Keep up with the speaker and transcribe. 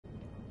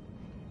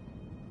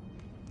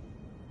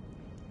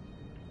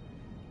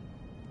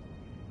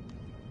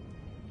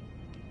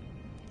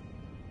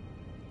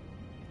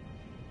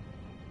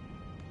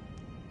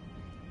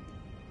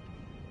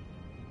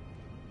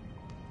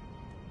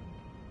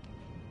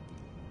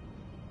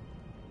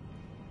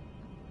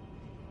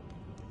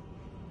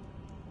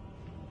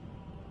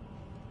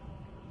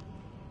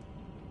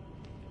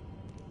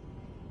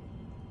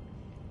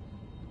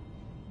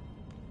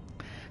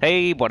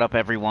Hey, what up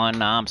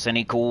everyone? I'm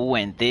Sinnycool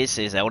and this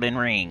is Elden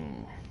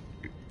Ring.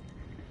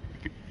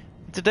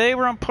 Today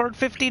we're on part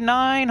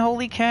 59,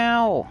 holy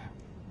cow.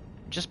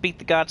 Just beat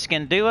the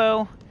Godskin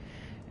Duo,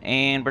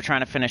 and we're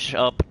trying to finish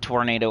up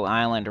Tornado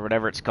Island, or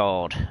whatever it's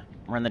called.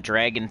 We're in the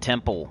Dragon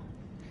Temple.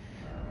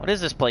 What is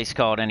this place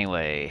called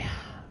anyway?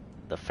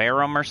 The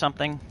Farum or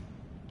something?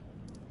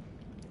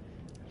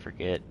 I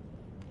forget.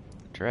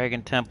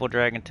 Dragon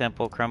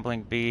Temple,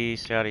 Crumbling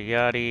Beast, yada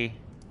yada.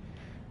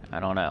 I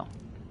don't know.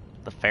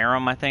 The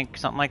Farum, I think,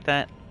 something like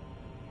that.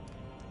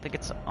 I think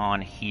it's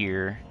on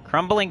here.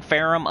 Crumbling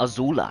Farum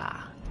Azula.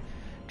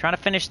 Trying to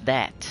finish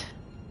that.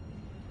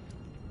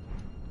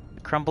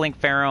 Crumbling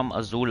Farum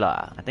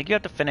Azula. I think you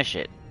have to finish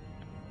it.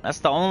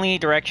 That's the only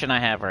direction I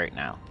have right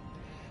now.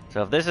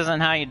 So if this isn't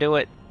how you do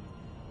it,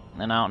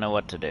 then I don't know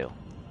what to do.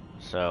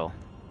 So,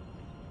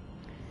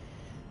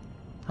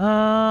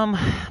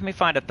 let me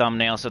find a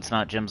thumbnail so it's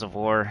not Gems of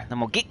War.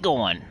 Then we'll get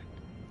going.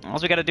 All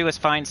we gotta do is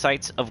find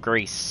Sites of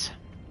Grace.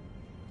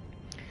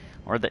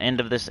 Or the end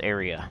of this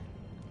area.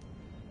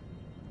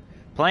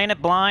 Playing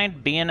it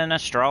blind, being an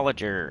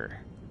astrologer.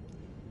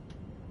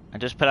 I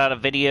just put out a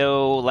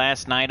video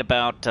last night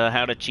about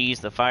how to cheese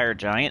the fire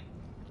giant.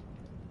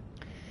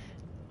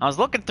 I was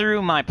looking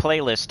through my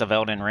playlist of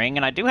Elden Ring,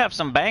 and I do have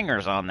some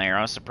bangers on there.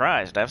 I was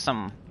surprised. I have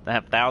some that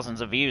have thousands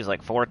of views,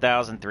 like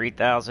 4,000,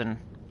 3,000,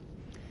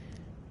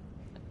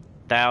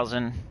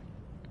 1,000,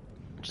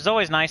 which is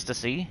always nice to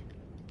see.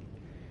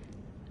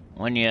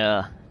 When you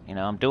know,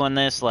 I'm doing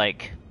this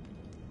like...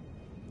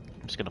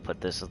 I'm just gonna put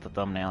this as the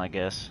thumbnail, I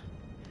guess.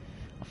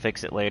 I'll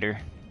fix it later.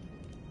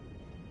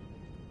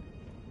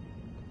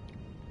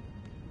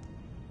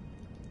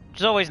 Which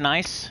is always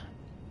nice,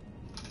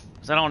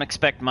 because I don't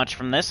expect much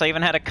from this. I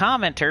even had a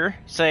commenter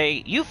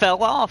say, "You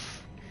fell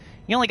off.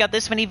 You only got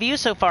this many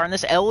views so far in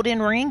this Elden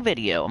Ring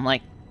video." I'm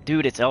like,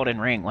 dude, it's Elden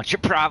Ring. What's your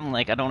problem?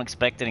 Like, I don't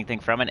expect anything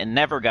from it, and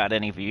never got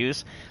any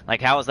views.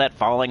 Like, how is that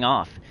falling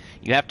off?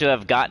 You have to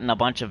have gotten a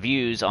bunch of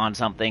views on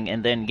something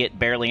and then get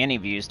barely any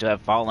views to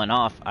have fallen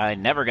off. I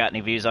never got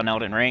any views on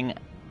Elden Ring.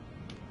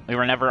 We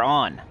were never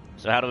on.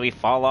 So how do we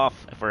fall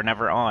off if we're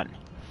never on?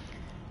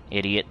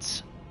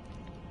 Idiots.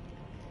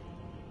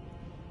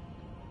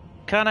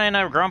 Kinda in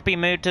a grumpy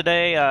mood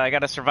today. I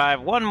gotta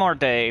survive one more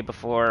day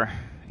before,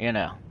 you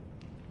know.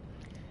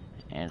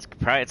 And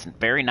it's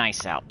very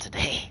nice out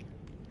today.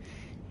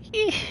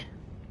 Eesh.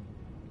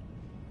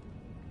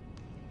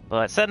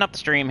 But setting up the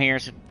stream here,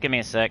 so give me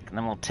a sec, and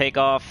then we'll take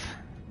off.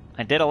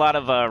 I did a lot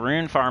of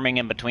rune farming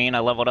in between. I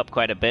leveled up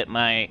quite a bit.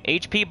 My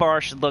HP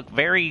bar should look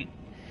very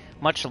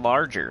much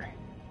larger.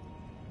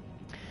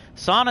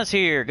 Sauna's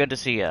here. Good to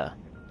see ya.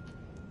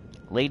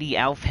 Lady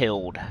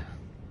Alfhild.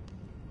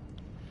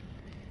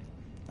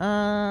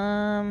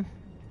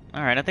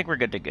 Alright, I think we're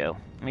good to go.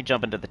 Let me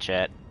jump into the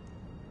chat.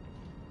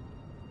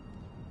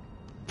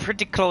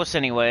 Pretty close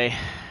anyway.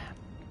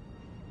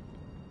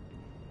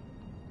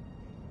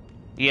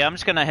 Yeah, I'm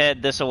just gonna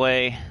head this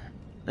way.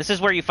 This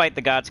is where you fight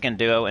the Godskin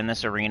Duo in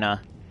this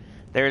arena.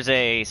 There's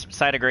a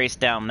Site of Grace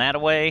down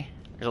that way.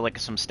 There's like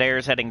some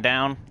stairs heading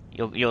down.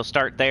 You'll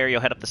start there,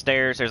 you'll head up the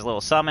stairs. There's a little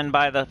summon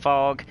by the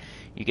fog.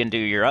 You can do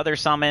your other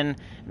summon.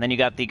 And then you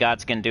got the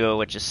Godskin Duo,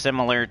 which is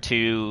similar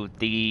to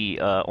the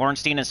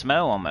Ornstein and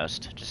Smo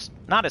almost. Just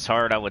not as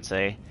hard, I would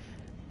say.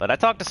 But I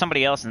talked to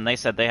somebody else and they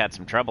said they had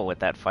some trouble with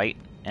that fight.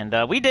 And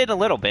we did a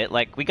little bit.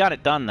 Like, we got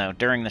it done, though,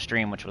 during the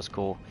stream, which was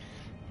cool.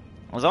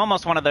 It was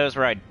almost one of those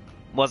where I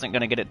wasn't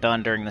going to get it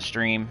done during the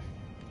stream.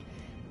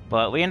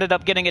 But we ended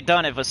up getting it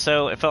done. It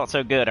felt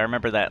so good. I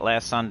remember that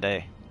last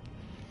Sunday.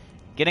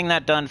 Getting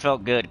that done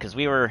felt good, because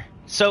we were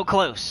so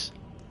close.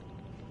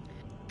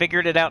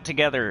 Figured it out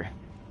together.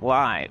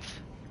 Live.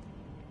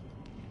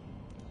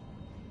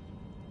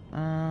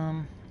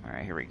 Alright,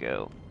 here we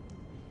go.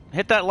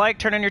 Hit that like,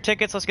 turn in your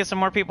tickets. Let's get some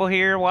more people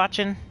here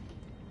watching.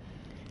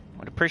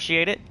 Would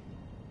appreciate it.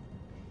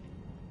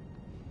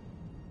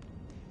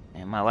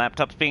 And my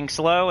laptop's being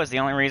slow is the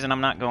only reason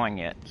I'm not going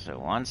yet. So,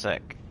 one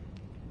sec.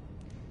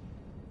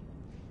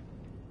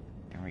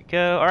 There we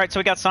go. Alright,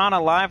 so we got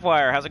Sauna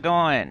Livewire. How's it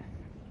going?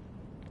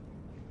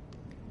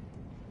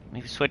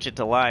 Let me switch it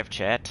to live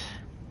chat.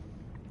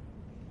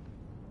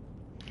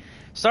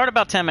 Started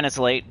about 10 minutes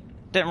late.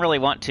 Didn't really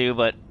want to,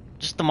 but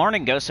just the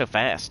morning goes so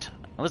fast.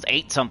 It was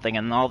 8 something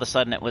and all of a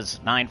sudden it was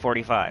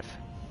 9:45.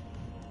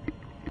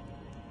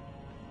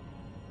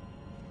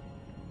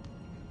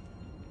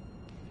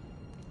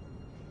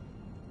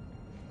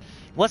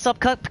 What's up,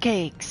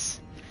 cupcakes?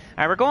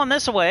 Alright, we're going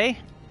this way.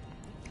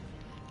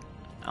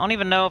 I don't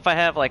even know if I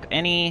have, like,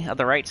 any of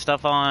the right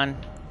stuff on.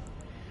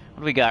 What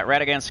do we got?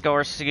 Radagon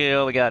Scourge,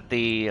 we got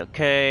the...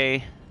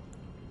 okay.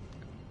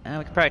 We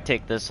could probably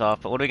take this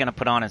off, but what are we going to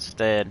put on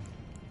instead?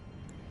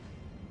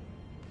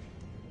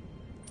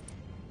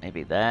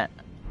 Maybe that.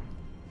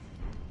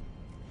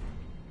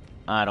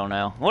 I don't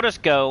know. We'll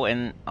just go,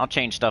 and I'll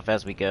change stuff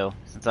as we go,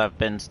 since I've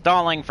been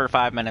stalling for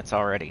 5 minutes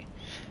already.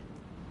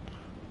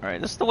 Alright,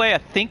 this is the way I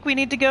think we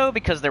need to go,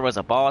 because there was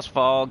a boss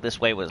fog.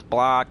 This way was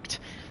blocked.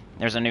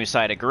 There's a new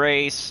Site of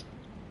Grace.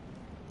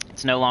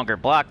 It's no longer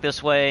blocked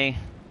this way.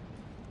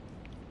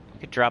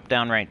 Could drop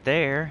down right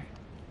there.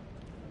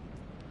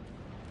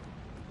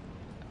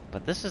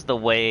 But this is the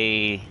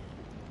way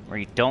where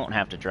you don't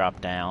have to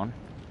drop down.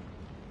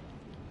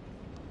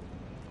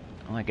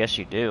 Oh, I guess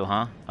you do,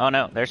 huh? Oh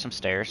no, there's some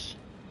stairs.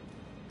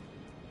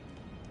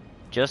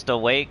 Just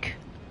awake.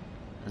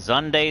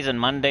 Sundays and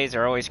Mondays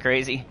are always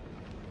crazy.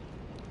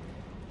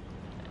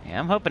 Yeah,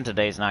 I'm hoping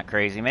today's not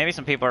crazy. Maybe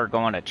some people are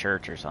going to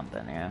church or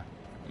something, yeah.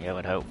 Yeah, I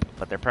would hope,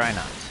 but they're probably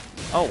not.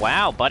 Oh,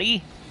 wow,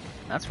 buddy.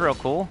 That's real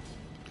cool.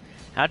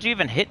 How'd you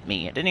even hit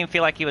me? It didn't even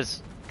feel like he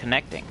was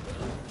connecting.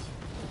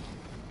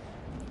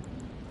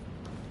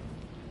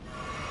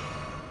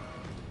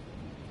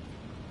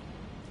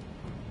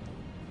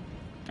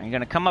 Are you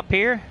gonna come up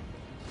here?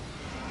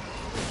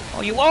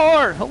 Oh, you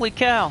are! Holy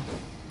cow!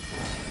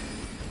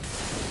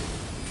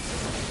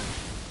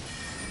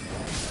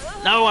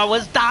 No, I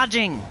was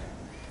dodging!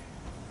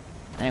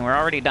 Dang, we're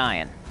already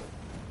dying.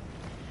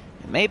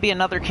 It may be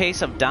another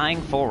case of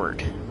dying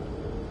forward.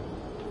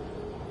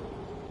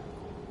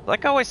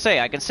 Like I always say,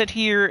 I can sit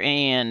here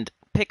and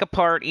pick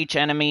apart each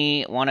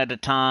enemy one at a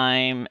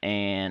time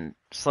and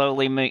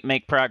slowly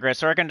make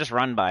progress, or I can just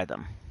run by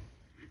them.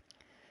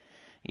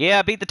 Yeah,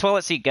 I beat the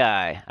toilet seat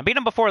guy. I beat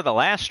him before the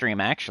last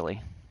stream,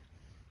 actually.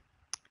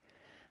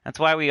 That's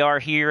why we are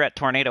here at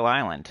Tornado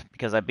Island,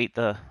 because I beat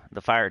the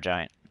fire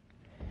giant.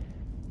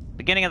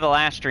 Beginning of the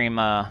last stream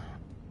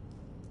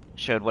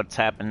showed what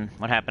happened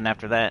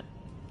after that.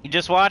 You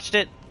just watched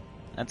it?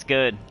 That's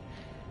good.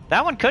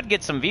 That one could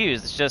get some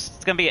views.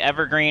 It's gonna be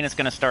evergreen. It's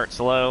gonna start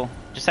slow.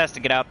 Just has to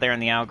get out there in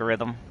the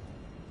algorithm.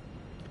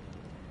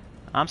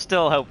 I'm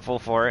still hopeful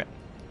for it.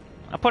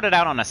 I put it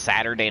out on a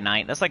Saturday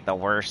night. That's like the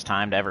worst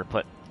time to ever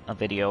put a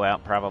video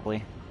out,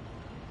 probably.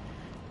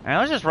 Alright,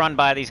 let's just run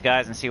by these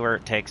guys and see where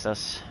it takes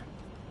us.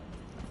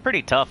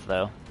 Pretty tough,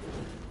 though.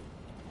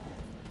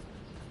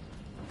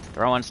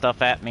 Throwing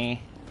stuff at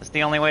me. That's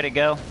the only way to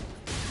go.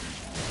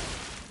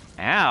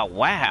 Ow,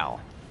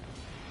 wow.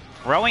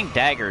 Throwing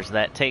daggers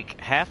that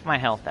take half my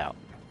health out.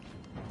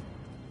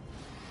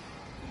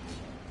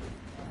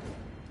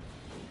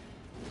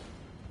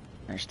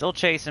 They're still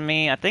chasing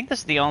me. I think this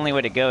is the only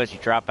way to go is you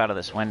drop out of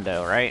this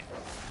window, right?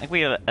 I think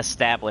we have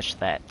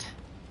established that.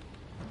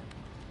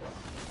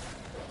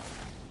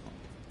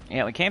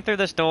 Yeah, we came through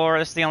this door.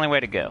 This is the only way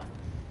to go.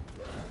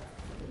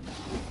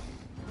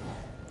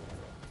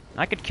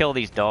 I could kill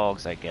these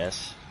dogs, I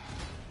guess.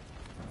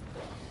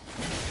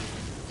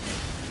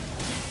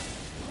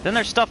 Then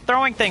there's stuff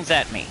throwing things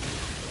at me.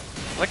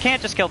 Well, I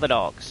can't just kill the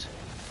dogs.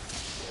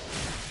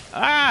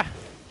 Ah!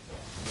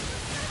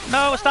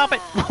 No, stop it!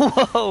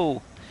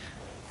 Whoa!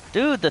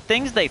 Dude, the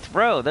things they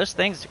throw, those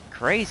things are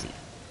crazy.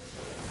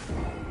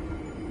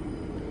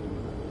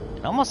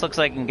 It almost looks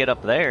like I can get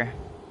up there.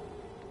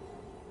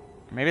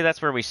 Maybe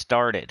that's where we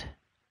started.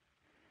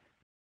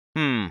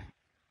 Might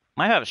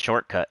have a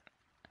shortcut.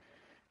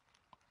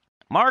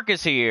 Mark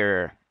is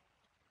here.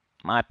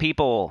 My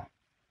people.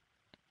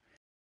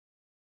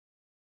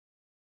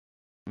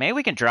 Maybe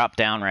we can drop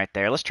down right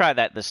there. Let's try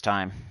that this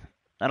time.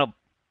 That'll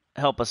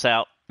help us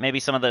out. Maybe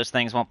some of those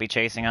things won't be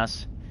chasing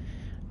us.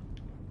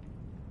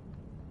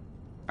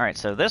 Alright,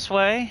 so this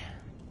way.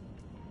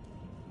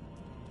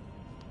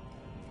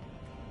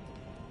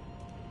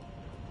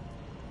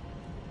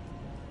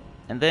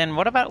 And then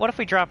what if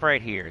we drop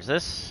right here? Is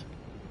this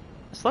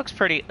looks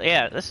pretty,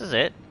 yeah, this is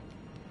it.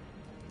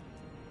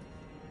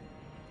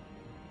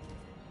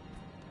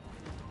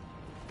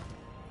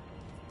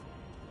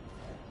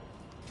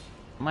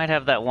 Might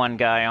have that one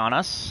guy on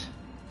us.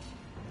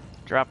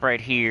 Drop right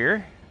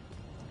here.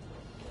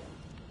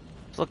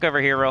 Let's look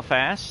over here real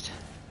fast.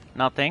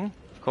 Nothing,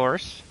 of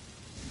course.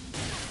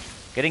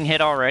 Getting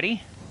hit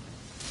already.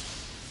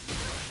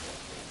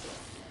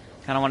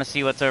 Kind of want to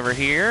see what's over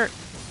here.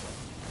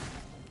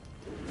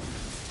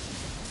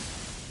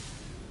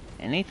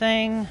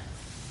 Anything?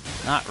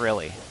 Not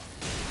really.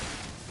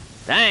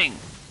 Dang!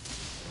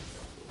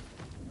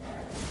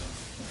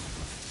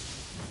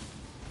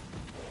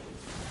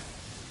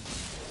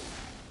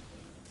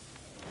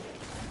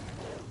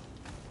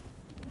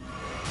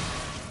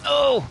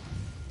 Oh!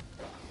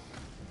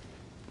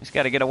 Just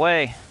gotta get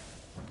away.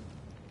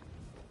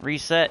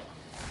 Reset.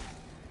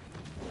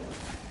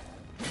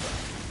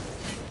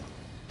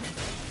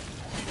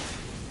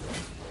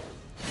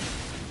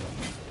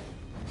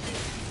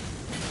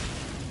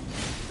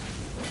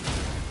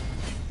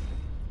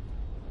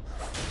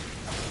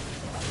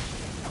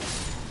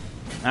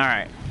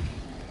 Alright.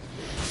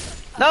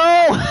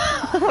 No!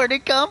 Where'd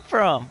it come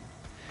from?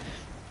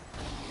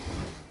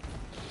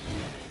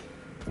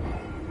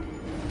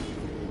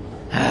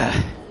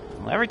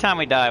 Well, every time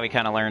we die, we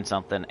kind of learn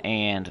something,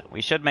 and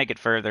we should make it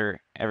further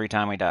every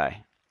time we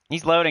die.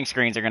 These loading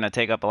screens are going to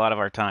take up a lot of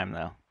our time,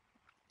 though.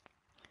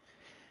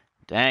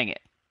 Dang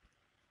it.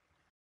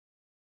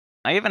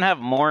 I even have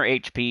more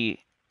HP.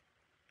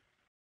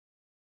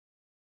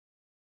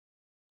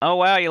 Oh,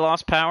 wow, you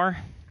lost power?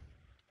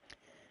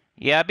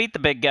 Yeah, I beat the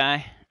big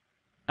guy.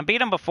 I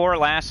beat him before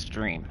last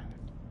stream.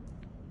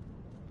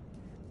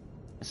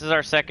 This is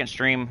our second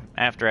stream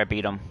after I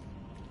beat him.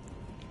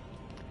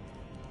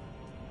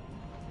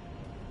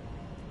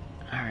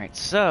 Alright,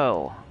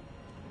 so...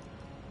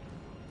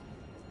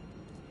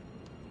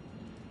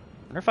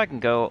 I wonder if I can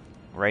go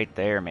right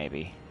there,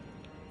 maybe.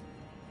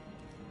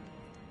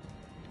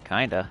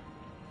 Kinda.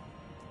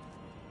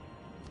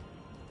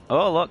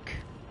 Oh, look.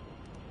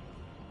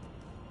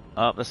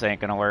 Oh, this ain't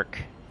gonna work.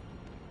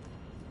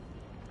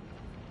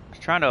 I was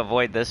trying to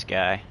avoid this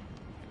guy.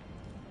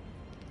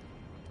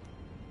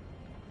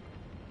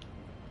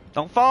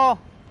 Don't fall!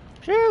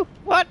 Shoo!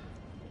 What?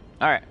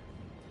 Alright.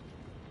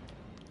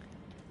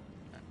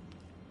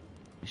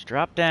 Just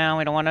drop down.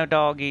 We don't want no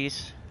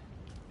doggies.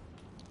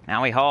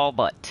 Now we haul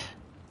butt.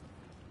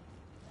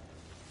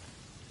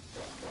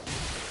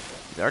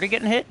 He's already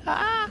getting hit.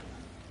 Ah!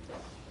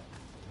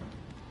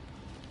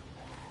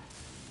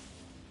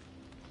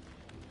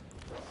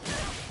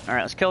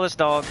 Alright, let's kill this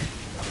dog.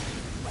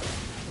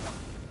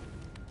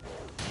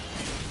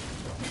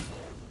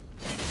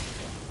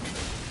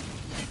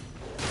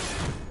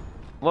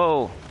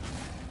 Whoa.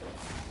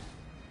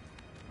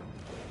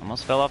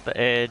 Almost fell off the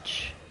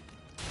edge.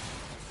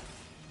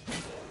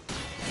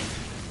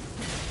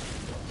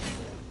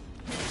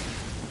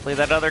 Hopefully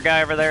that other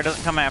guy over there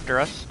doesn't come after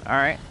us.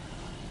 Alright.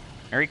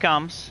 Here he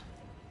comes.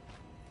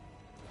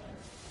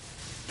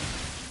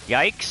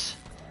 Yikes.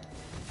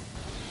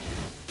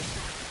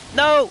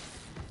 No!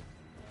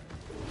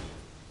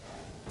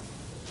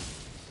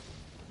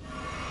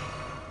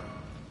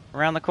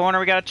 Around the corner,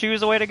 we gotta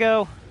choose a way to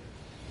go.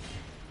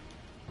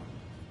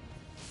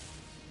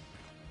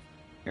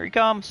 Here he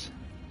comes.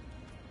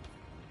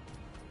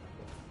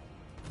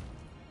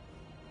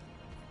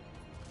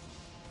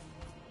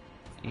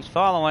 He's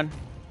following.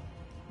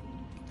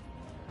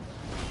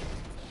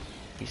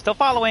 He's still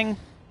following.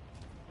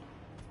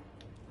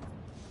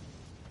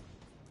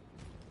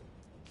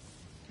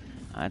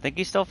 I think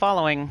he's still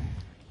following.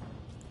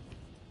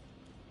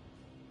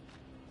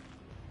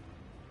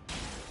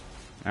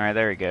 Alright,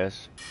 there he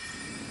goes.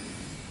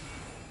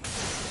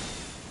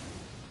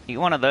 Eat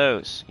one of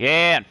those.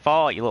 Yeah, and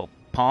fall, you little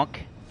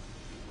punk.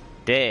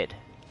 Dead.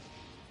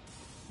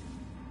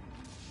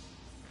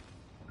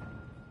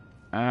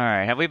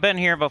 Alright, have we been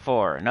here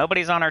before?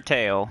 Nobody's on our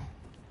tail.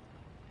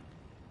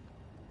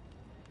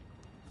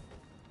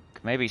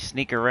 Could maybe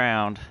sneak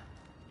around.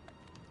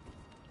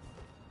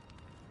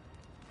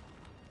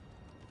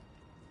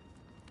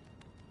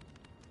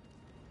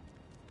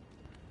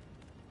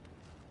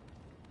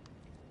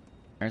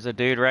 There's a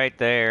dude right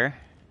there.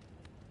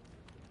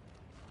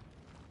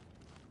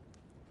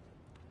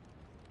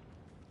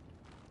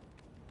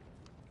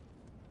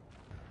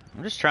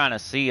 I'm just trying to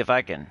see if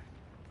I can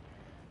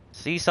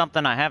see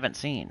something I haven't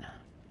seen.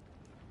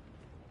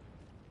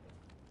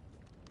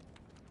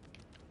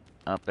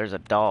 Oh, there's a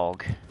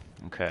dog.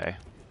 Okay.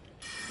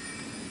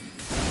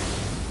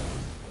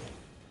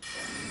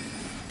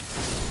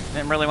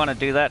 Didn't really want to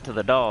do that to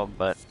the dog,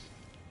 but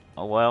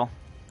oh well.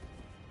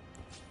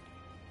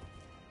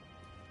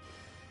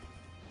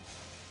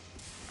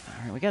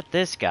 Alright, we got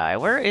this guy.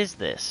 Where is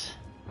this?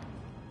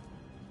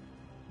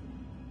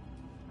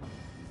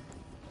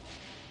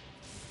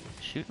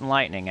 Shooting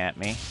lightning at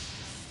me.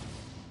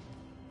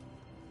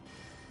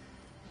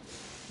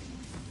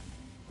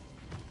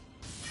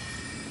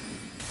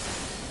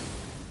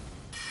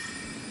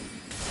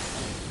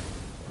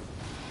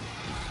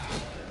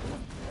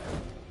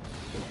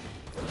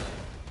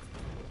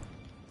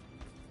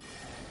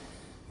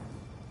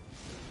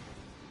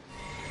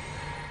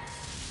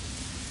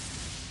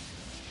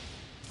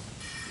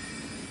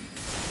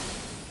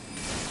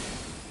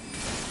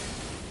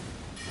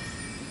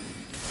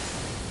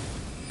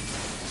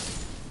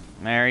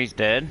 There, he's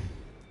dead.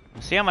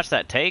 See how much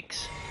that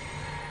takes?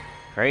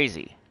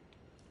 Crazy.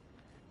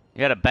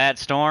 You had a bad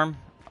storm?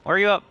 Where are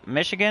you up?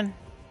 Michigan?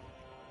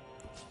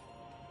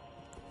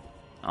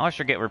 I always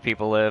forget where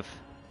people live.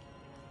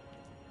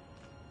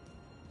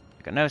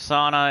 No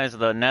sauna is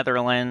the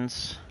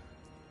Netherlands.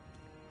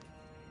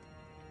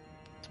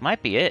 This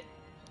might be it.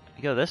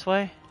 You go this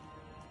way?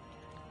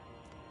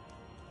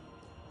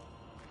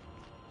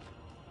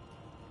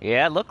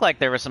 Yeah, it looked like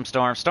there was some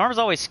storms. Storms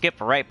always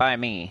skip right by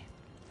me.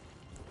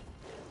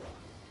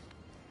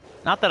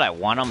 Not that I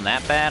want them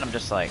that bad, I'm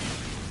just like,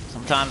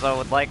 sometimes I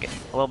would like it,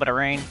 a little bit of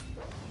rain.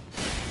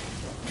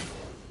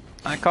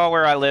 I call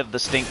where I live the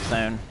stink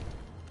zone.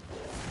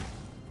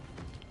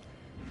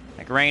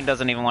 Like, rain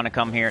doesn't even want to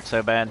come here, it's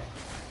so bad.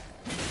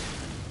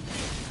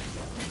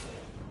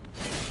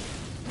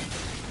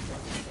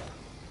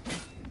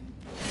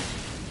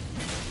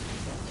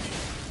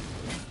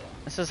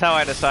 This is how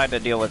I decide to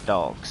deal with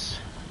dogs.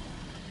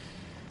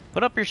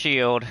 Put up your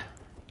shield.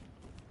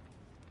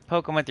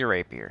 Poke them with your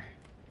rapier.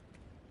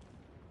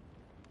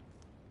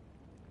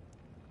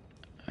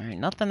 Alright,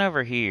 nothing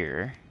over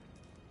here.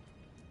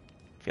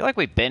 I feel like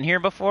we've been here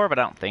before, but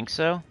I don't think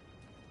so.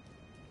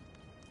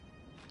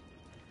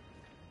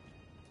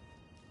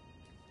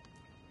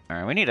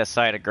 Alright, we need a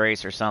site of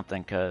grace or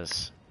something,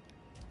 because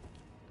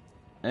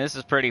this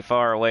is pretty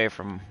far away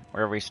from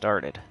where we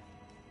started.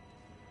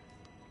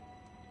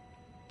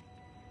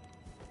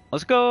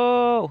 Let's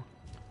go!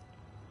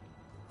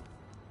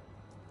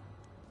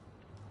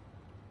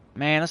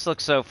 Man, this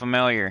looks so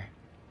familiar.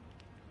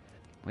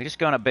 We just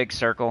go in a big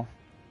circle.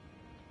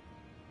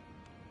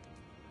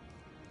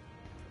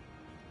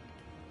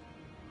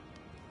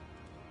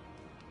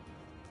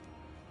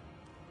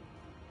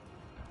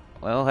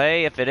 Well,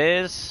 hey, if it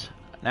is,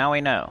 now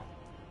we know.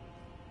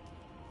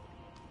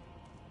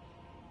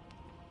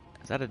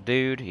 Is that a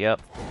dude?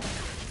 Yep.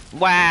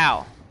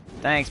 Wow!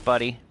 Thanks,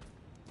 buddy.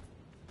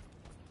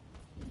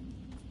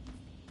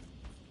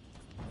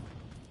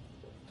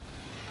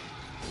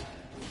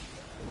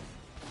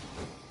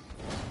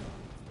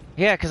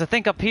 Yeah, because I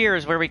think up here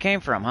is where we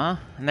came from, huh?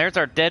 And there's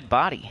our dead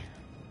body.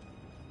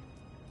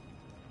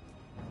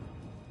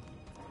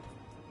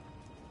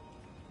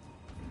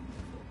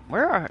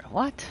 Where are...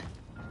 what?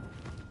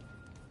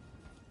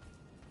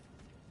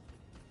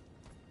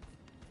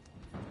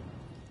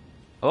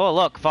 Oh,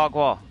 look, fog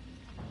wall.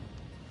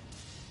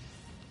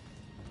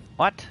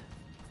 What?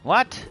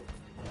 What?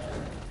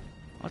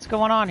 What's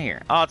going on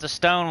here? Oh, it's a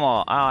stone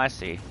wall. Oh, I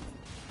see.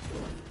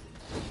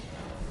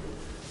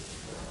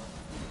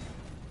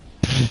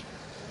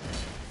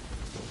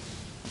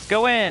 Let's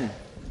go in.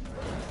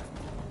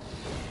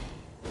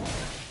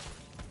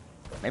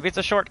 Maybe it's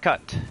a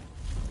shortcut.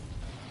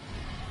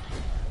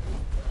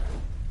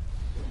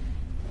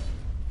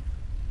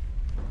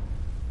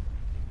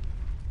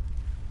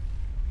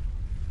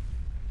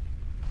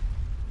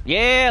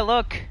 Yeah,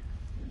 look.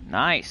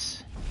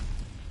 Nice.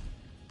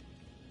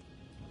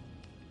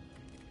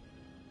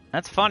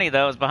 That's funny,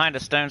 though. It's behind a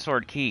stone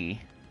sword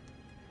key.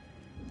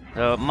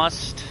 So it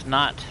must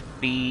not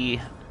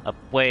be a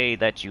way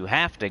that you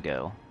have to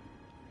go.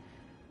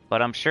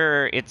 But I'm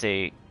sure it's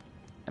a...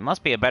 it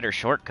must be a better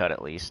shortcut,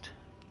 at least.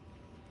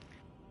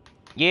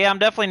 Yeah, I'm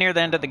definitely near the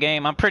end of the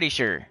game. I'm pretty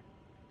sure.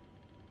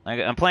 Like,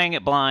 I'm playing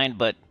it blind,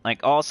 but like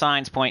all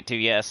signs point to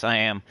yes, I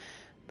am.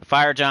 The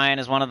fire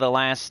giant is one of the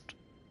last...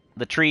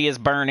 the tree is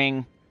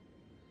burning.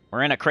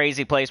 We're in a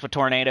crazy place with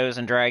tornadoes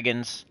and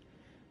dragons.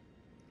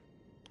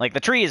 Like, the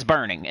tree is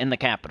burning in the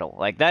capital.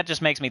 Like, that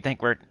just makes me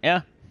think we're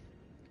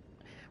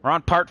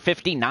on part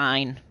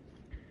 59.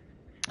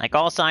 Like,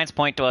 all signs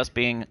point to us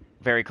being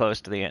very close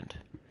to the end.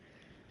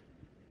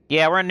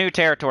 Yeah, we're in new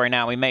territory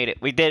now. We made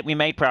it. We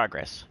made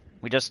progress.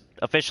 We just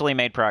officially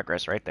made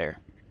progress right there.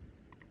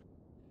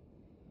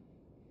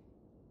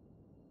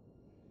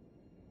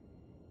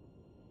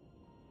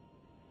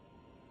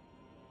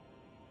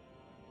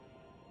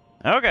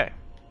 Okay.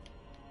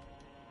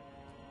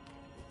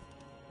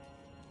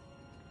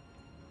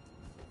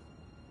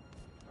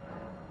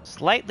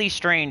 Slightly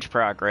strange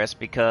progress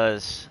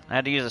because I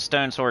had to use a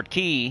stone sword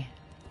key,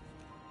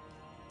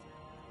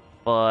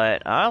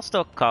 but I'll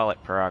still call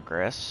it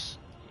progress.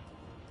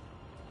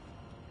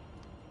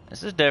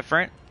 This is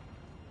different.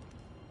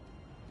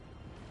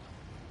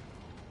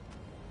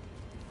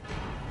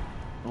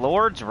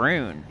 Lord's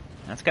Rune.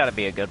 That's got to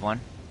be a good one.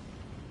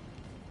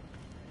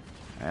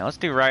 Alright, let's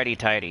do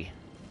righty-tighty.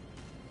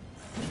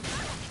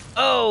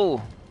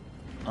 Oh!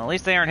 Well, at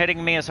least they aren't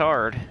hitting me as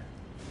hard.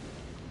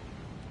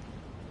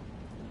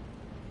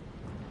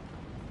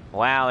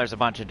 Wow, there's a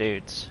bunch of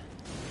dudes.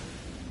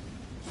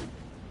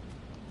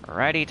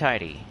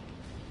 Righty-tighty.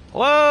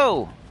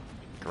 Whoa!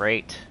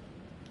 Great.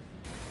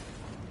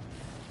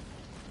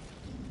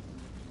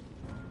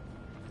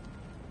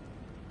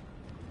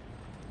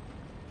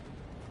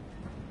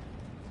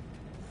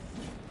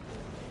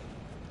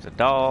 It's a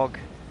dog.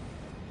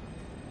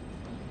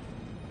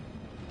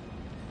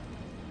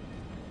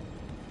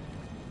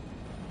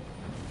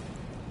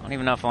 I don't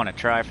even know if I want to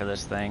try for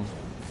this thing.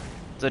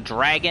 It's a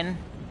dragon.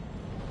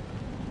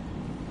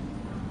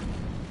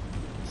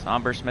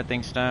 Somber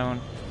smithing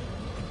stone.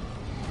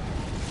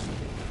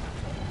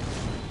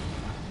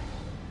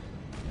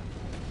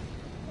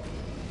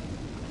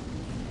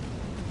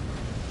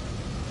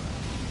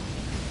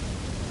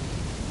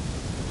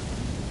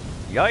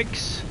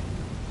 Yikes!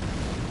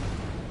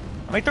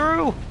 Let me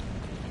through!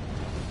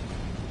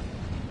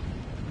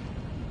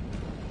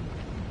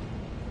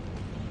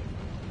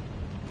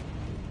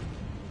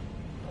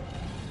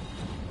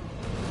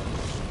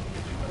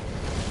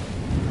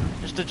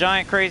 Just a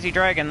giant crazy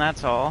dragon,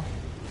 that's all.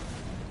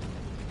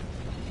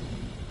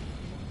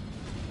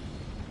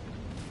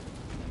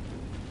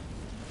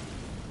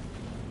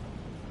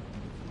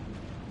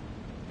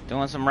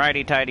 Doing some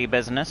righty-tighty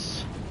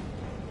business.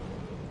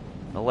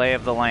 The lay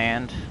of the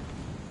land.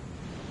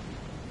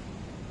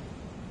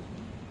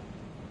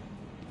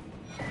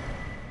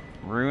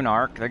 Rune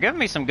arc. They're giving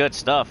me some good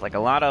stuff, like a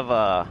lot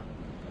of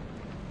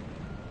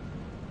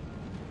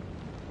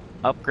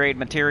upgrade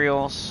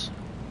materials.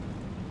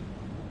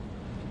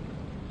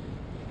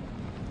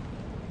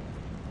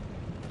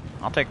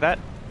 I'll take that.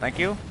 Thank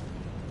you.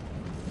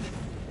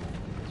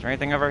 Is there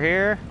anything over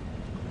here?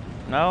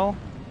 No?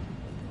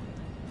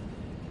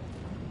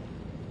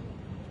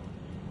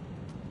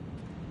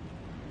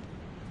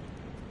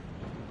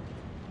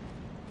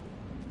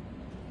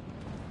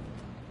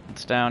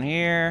 It's down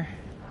here.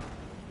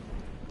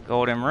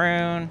 Golden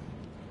rune.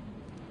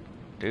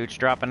 Dude's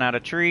dropping out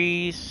of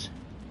trees.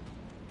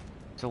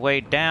 It's a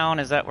way down.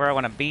 Is that where I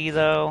want to be,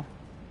 though?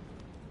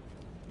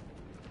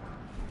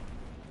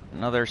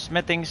 Another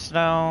smithing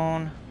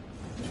stone.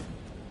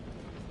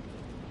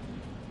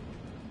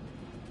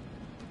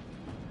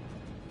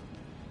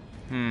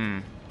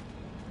 Not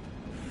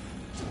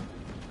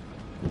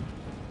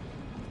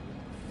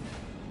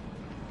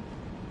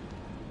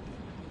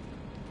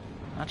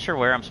sure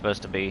where I'm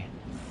supposed to be.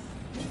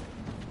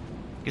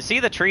 You can see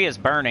the tree is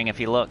burning if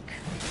you look.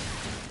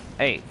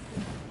 Hey.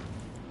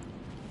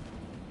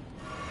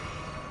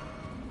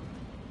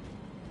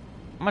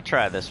 I'm gonna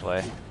try this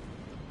way.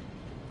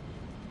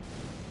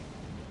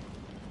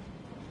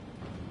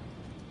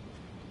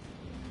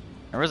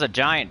 There was a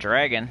giant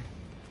dragon.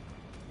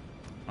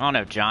 Oh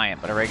no,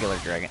 giant, but a regular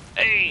dragon.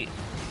 Hey!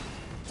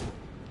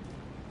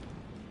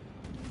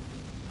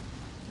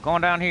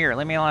 Going down here,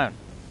 leave me alone.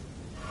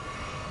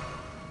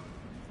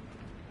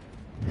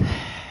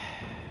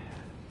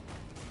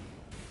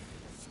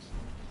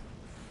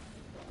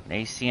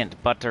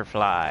 Nascent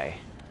butterfly.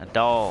 A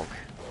dog.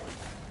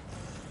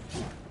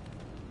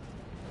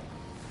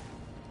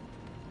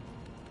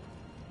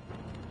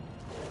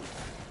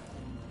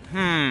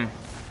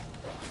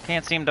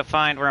 Can't seem to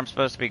find where I'm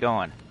supposed to be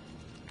going.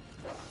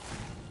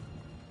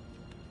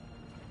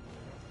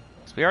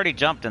 So we already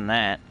jumped in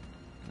that.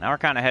 Now we're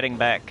kind of heading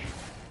back.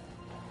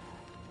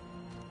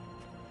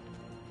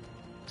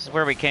 This is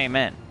where we came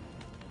in.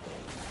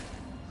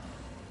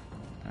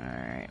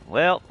 Alright,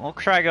 well, we'll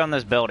try going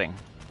this building.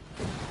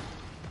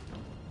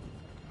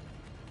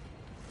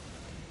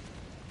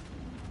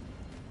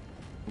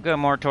 We'll go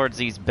more towards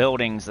these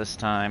buildings this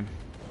time.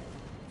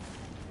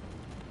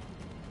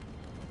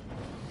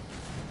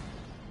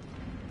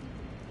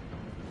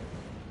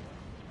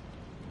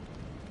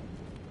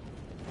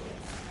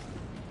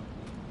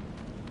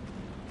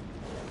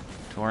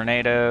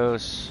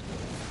 Tornadoes.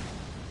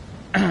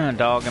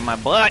 Dog in my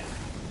butt.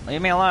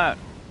 Leave me alone.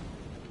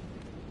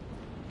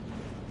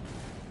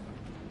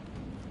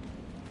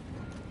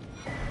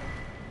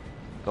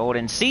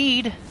 Golden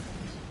seed.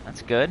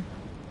 That's good.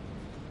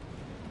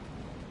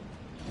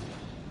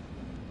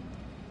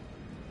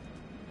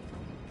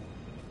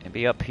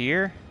 Maybe up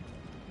here.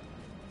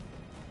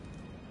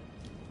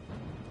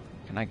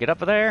 Can I get up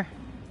there?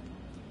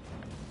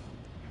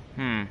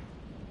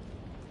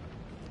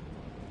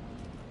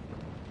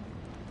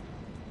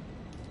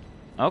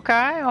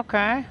 Okay,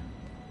 okay.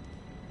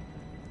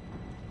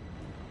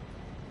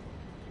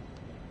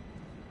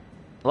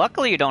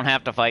 Luckily you don't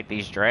have to fight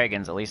these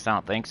dragons, at least I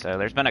don't think so.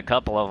 There's been a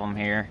couple of them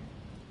here.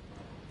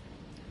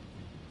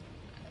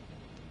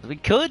 We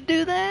could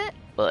do that,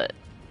 but...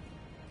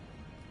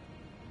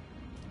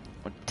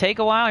 would take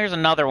a while. Here's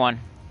another one.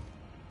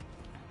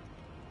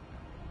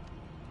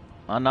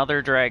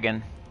 Another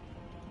dragon.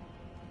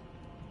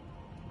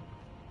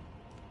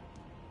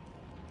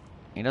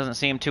 He doesn't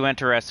seem too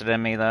interested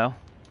in me, though.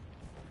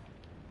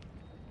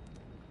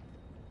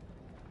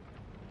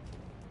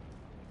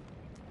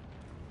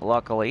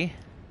 Luckily.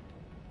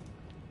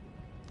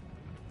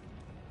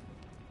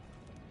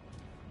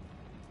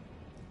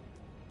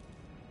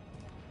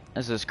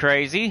 This is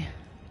crazy.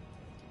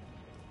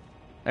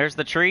 There's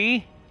the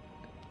tree.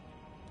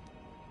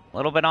 A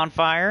little bit on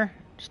fire.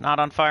 Just not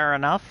on fire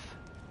enough.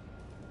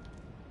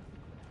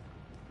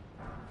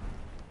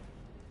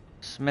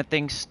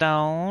 Smithing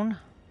stone.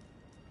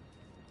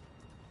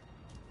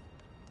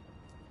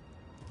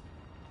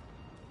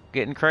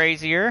 Getting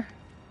crazier.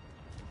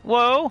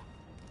 Whoa!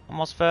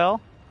 Almost fell.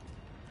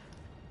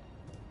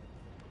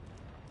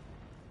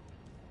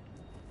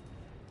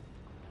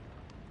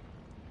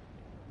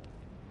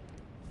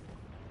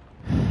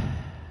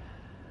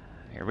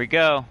 Here we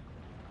go.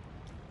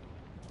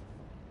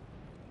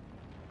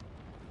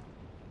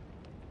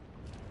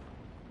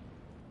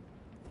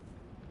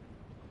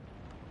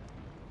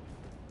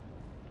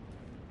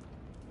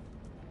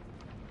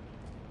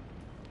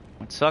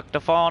 Would suck to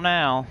fall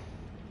now.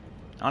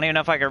 I don't even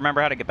know if I can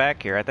remember how to get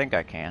back here. I think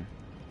I can.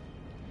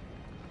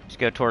 Just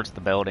go towards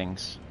the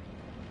buildings.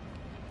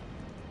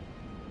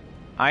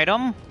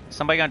 Item?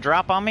 Somebody gonna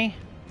drop on me?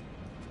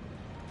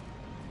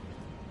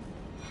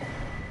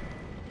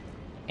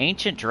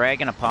 Ancient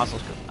Dragon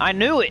Apostles. I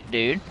knew it,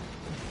 dude.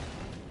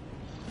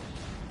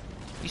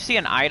 You see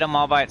an item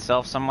all by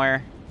itself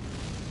somewhere?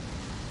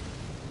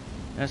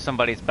 There's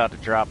somebody's about to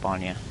drop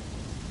on you.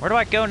 Where do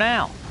I go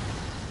now?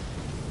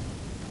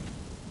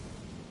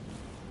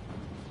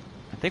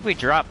 I think we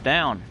dropped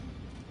down.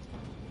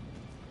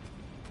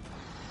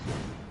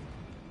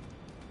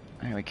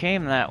 Alright, we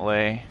came that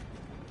way.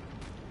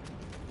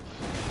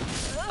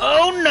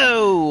 Oh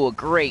no!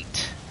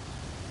 Great.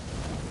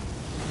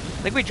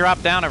 I think we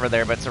dropped down over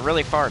there, but it's a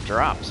really far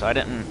drop, so I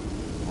didn't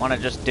want to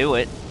just do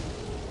it.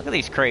 Look at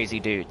these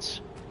crazy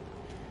dudes.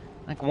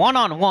 Like,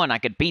 one-on-one, I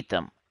could beat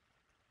them.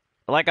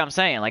 But like I'm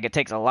saying, like, it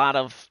takes a lot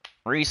of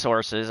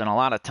resources and a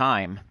lot of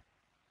time.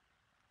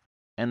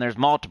 And there's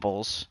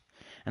multiples.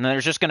 And then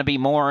there's just going to be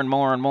more and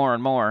more and more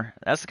and more.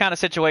 That's the kind of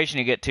situation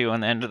you get to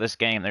in the end of this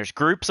game. There's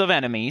groups of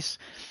enemies.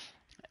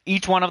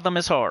 Each one of them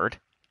is hard.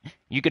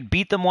 You could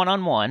beat them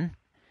one-on-one.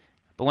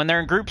 But when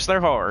they're in groups,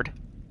 they're hard.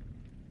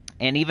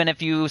 And even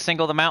if you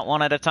single them out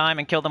one at a time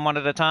and kill them one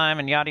at a time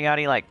and yada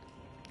yada, like...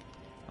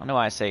 I don't know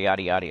why I say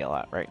yada yada a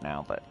lot right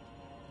now, but...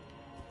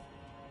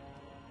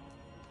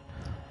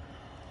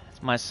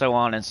 it's my so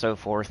on and so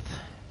forth.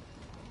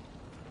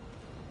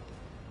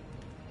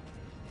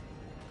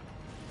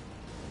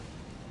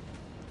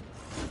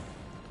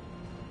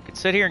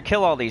 sit here and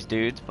kill all these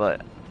dudes,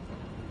 but it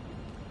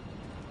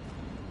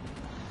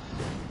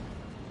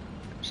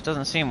just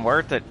doesn't seem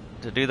worth it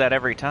to do that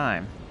every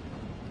time.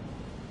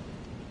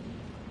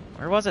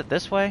 Where was it?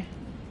 This way?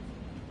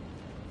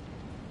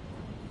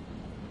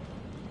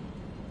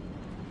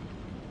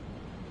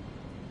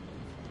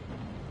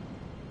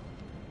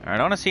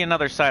 Alright, I want to see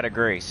another side of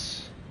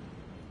grace.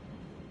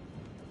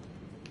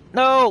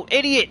 No!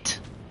 Idiot!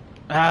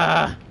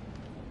 Ah!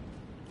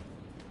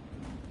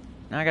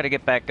 Now I gotta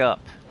get back up.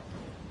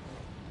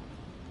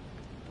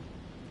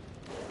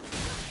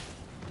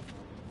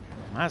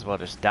 Might as well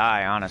just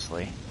die,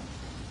 honestly.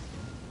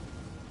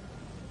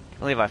 I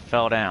believe I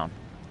fell down.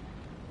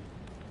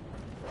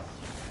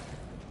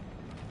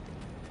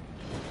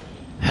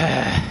 Is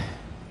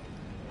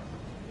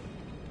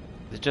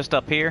it just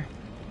up here?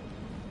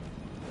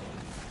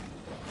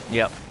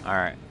 Yep,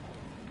 alright.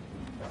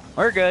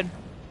 We're good.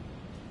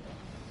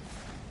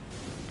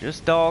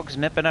 Just dogs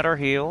nipping at our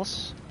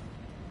heels.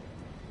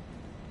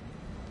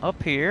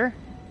 Up here.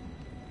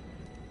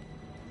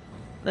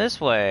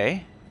 This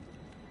way.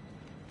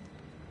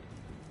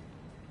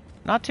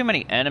 Not too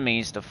many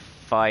enemies to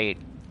fight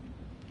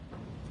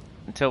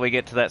until we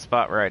get to that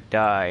spot where I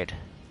died.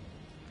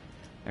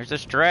 There's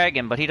this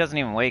dragon, but he doesn't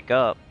even wake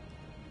up.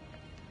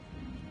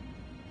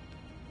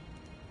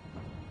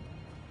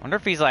 Wonder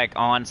if he's like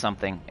on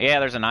something. Yeah,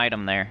 there's an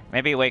item there.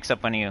 Maybe he wakes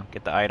up when you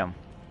get the item.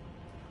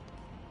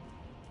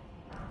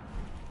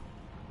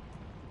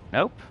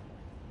 Nope.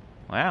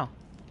 Wow.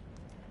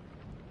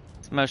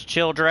 It's the most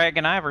chill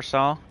dragon I ever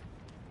saw.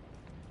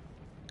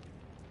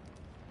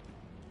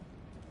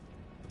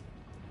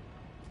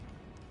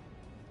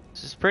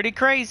 This is pretty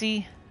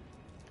crazy.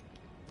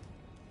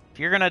 If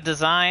you're gonna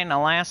design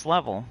a last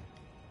level,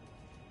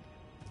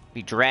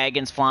 be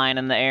dragons flying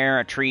in the air,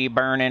 a tree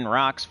burning,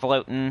 rocks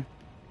floating,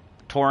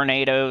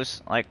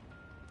 tornadoes, like,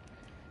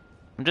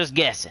 I'm just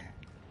guessing.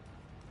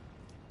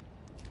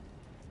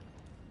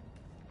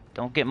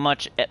 Don't get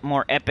much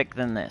more epic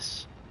than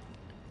this.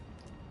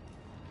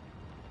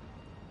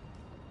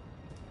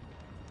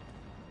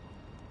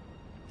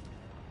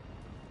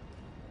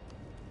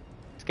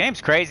 This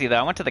game's crazy though.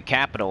 I went to the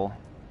capital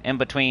in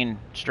between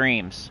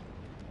streams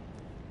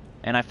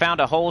and I found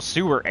a whole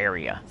sewer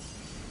area.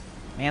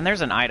 Man, there's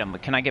an item,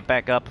 but can I get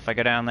back up if I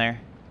go down there?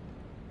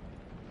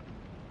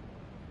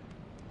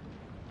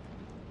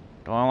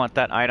 Do I want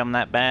that item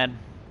that bad?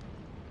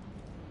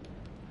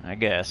 I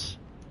guess.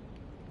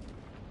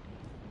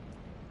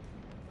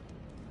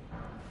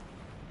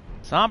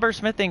 Somber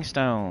smithing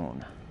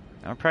stone.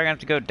 I'm probably gonna have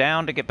to go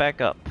down to get back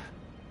up.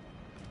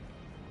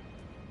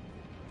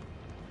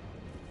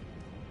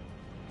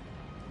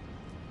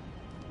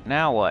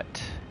 Now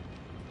what?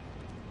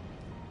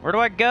 Where do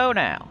I go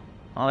now?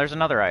 Oh, there's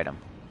another item.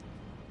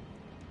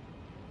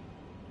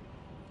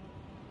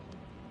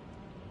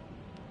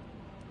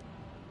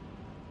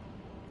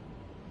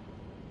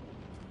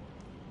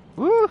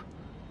 Woo!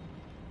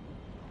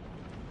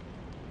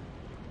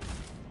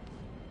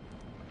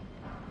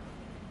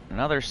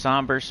 Another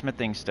somber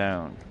smithing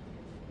stone.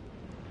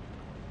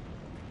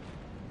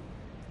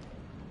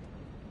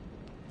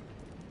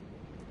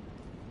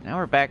 Now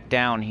we're back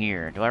down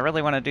here. Do I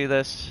really want to do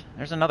this?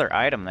 There's another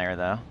item there,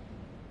 though.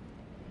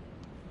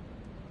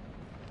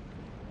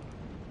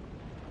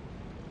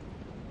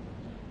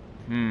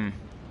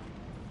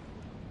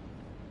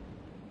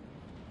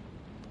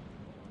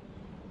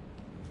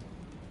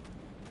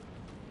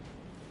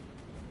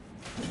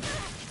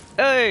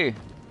 Hey!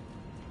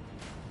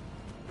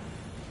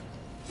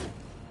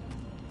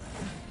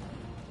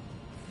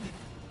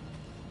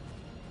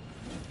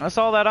 I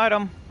saw that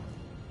item.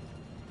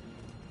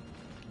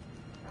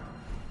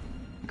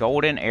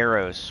 Golden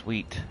arrows,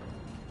 sweet.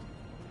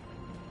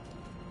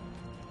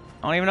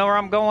 I don't even know where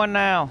I'm going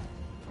now.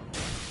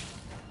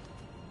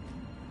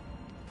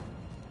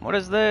 What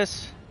is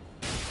this?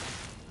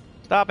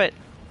 Stop it.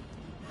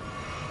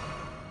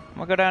 I'm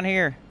gonna go down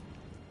here.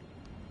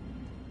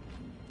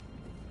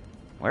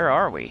 Where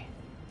are we?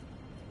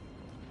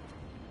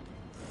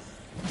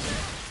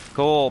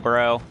 Cool,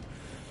 bro.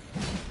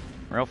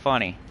 Real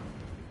funny.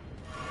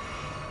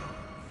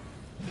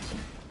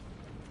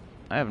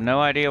 I have no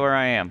idea where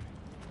I am.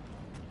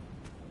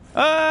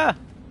 Ah!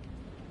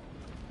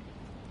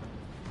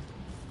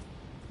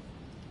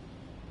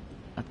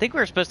 I think we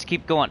were supposed to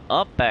keep going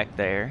up back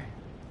there.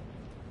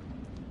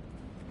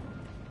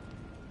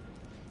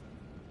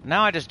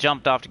 Now I just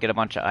jumped off to get a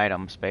bunch of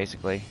items,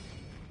 basically.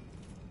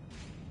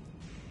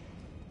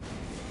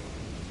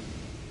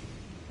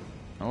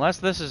 Unless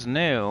this is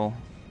new.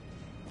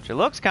 Which it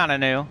looks kind of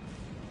new.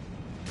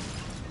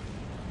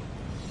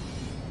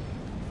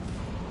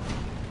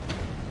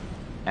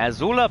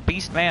 Azula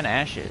Beastman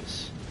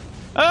Ashes.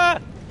 Ah!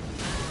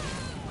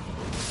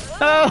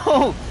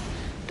 Oh!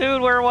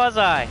 Dude, where was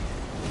I?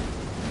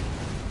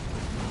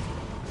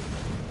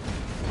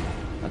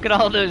 Look at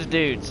all those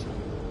dudes.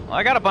 Well,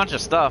 I got a bunch of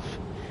stuff.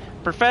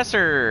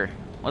 Professor,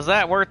 was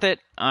that worth it?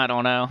 I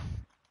don't know.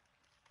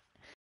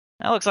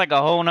 That looks like a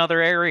whole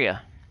nother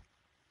area.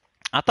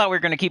 I thought we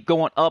were going to keep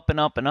going up and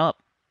up and up.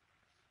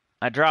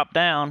 I dropped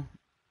down.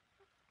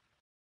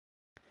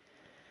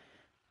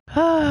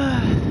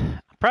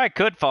 Probably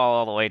could fall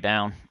all the way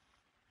down.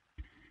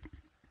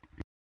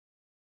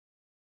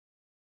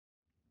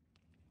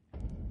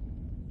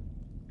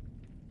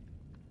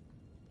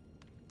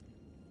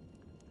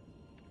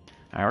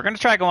 Alright, we're gonna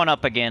try going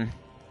up again.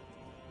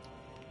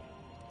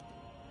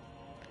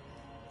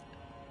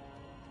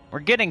 We're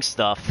getting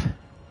stuff.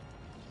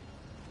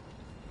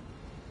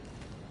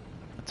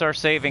 That's our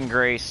saving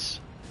grace.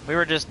 We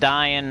were just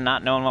dying,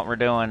 not knowing what we're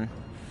doing.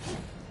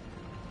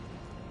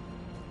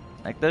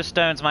 Like, those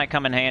stones might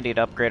come in handy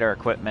to upgrade our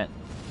equipment.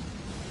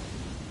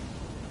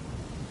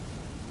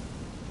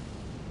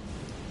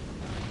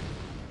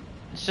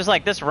 It's just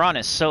like, this run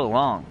is so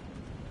long.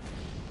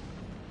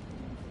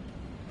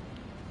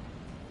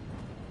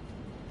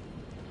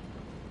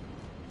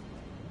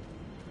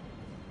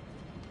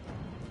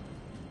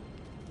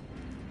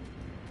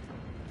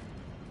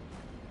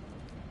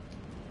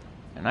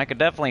 And I could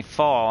definitely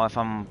fall if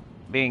I'm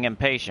being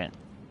impatient.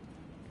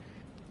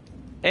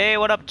 Hey,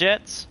 what up,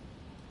 Jets?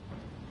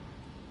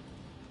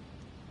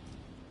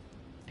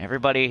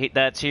 Everybody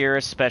that's here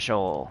is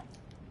special.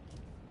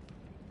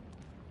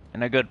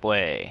 In a good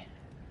way.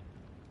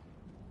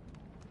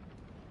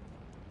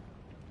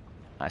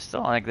 I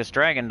still like this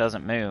dragon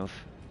doesn't move.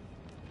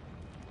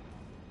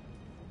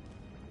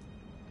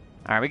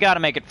 Alright, we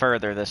gotta make it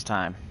further this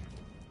time.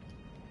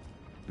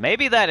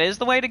 Maybe that is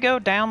the way to go,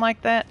 down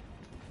like that?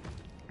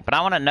 But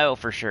I want to know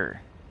for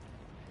sure.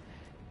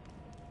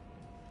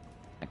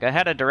 Like, I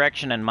had a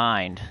direction in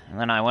mind, and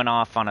then I went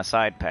off on a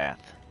side path.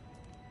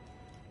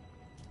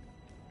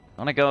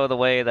 I want to go the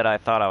way that I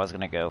thought I was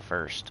going to go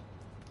first.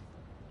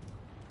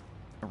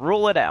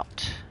 Rule it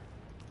out.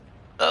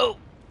 Oh!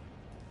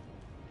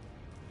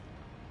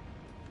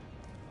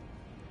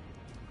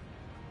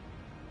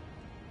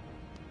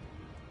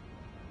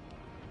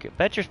 I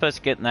bet you're supposed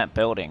to get in that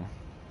building.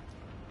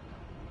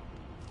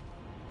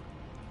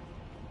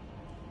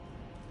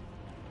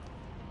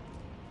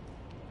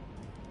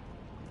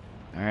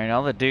 Alright,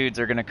 all the dudes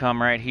are gonna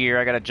come right here.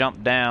 I gotta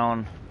jump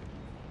down.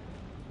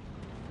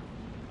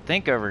 I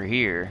think over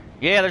here.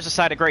 Yeah, there's a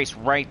side of grace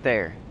right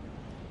there.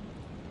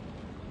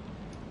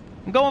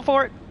 I'm going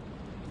for it.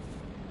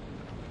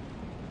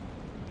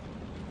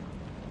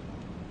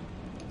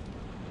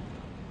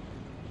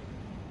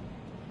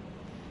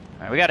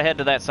 Alright, we gotta head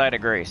to that side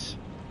of grace.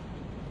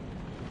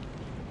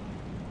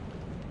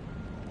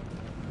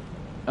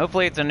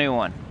 Hopefully it's a new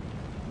one.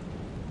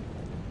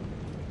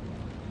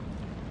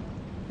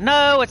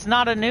 No, it's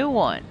not a new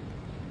one.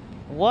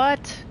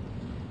 What?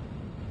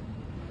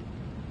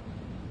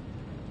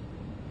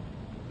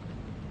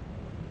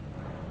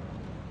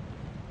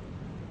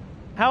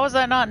 How is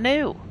that not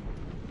new?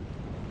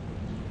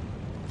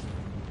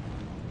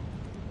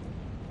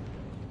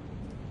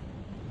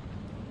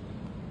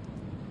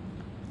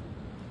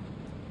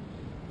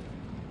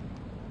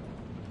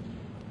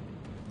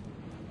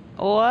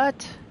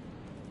 What?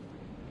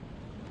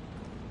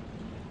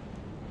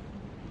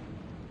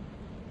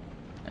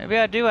 Maybe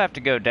I do have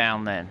to go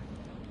down then.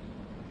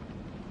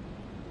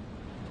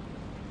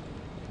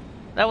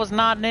 That was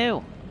not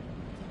new.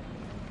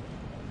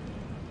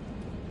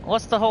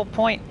 What's the whole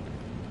point?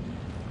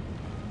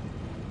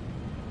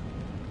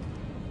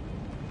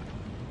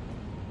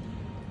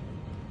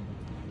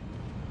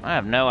 I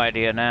have no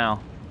idea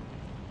now.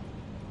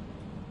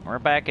 We're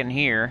back in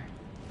here.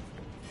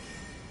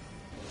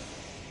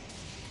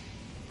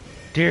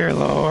 Dear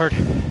Lord.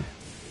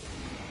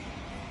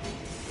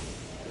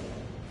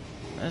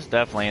 This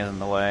definitely isn't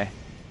the way.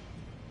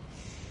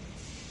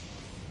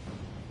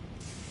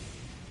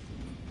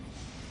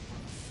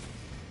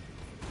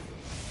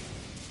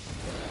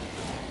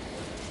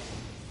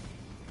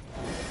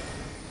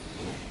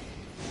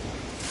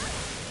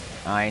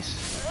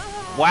 Nice.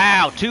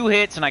 Wow, 2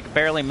 hits and I could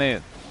barely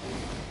move.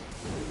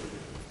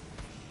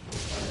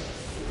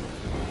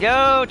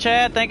 Yo,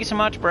 Chad, thank you so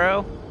much,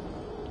 bro.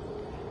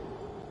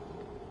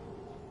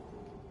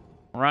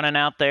 Running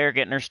out there,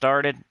 getting her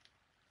started.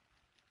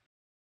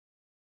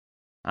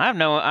 I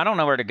don't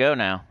know where to go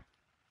now.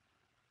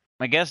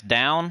 I guess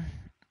down.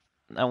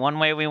 That one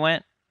way we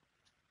went.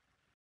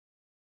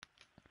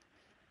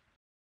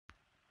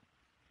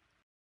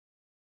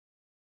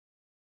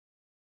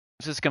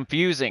 This is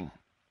confusing.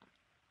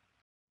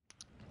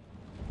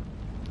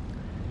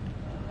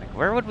 Like,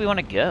 where would we want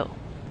to go?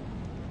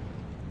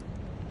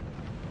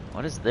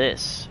 What is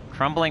this?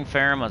 Crumbling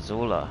Ferrum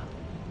Azula.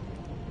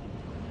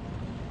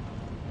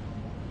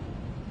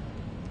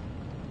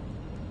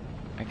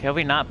 Like, have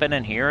we not been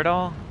in here at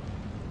all?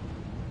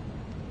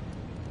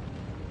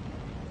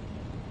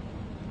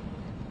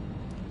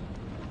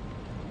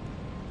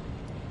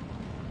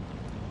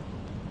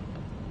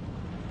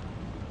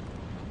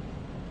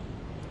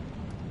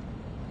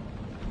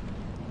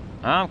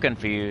 I'm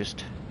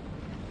confused.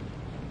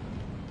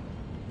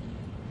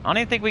 I don't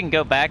even think we can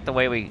go back the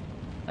way we...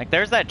 Like,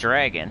 there's that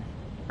dragon,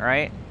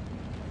 right?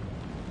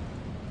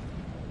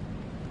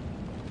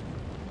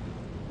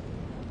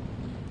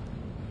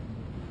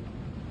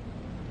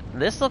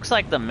 This looks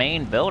like the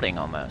main building,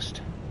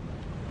 almost.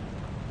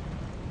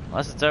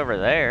 Unless it's over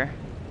there.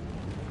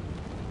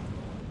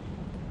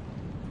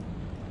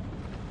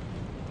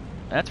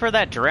 That's where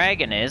that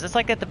dragon is. It's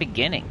like at the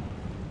beginning.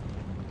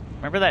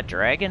 Remember that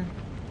dragon?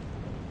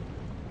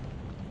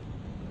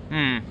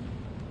 I'm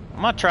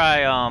gonna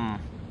try, I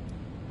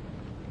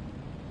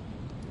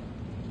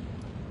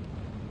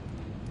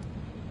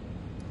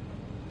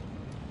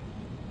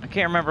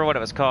can't remember what it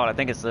was called. I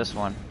think it's this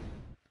one.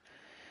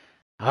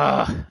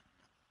 Ugh.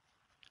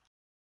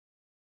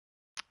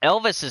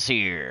 Elvis is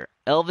here.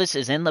 Elvis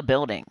is in the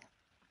building.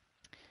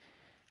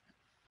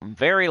 I'm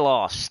very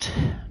lost.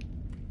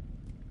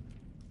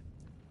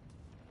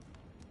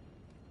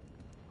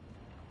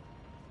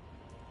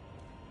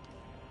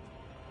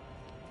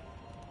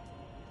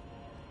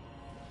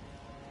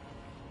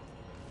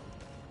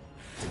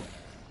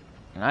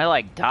 And I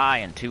like die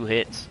in 2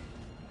 hits.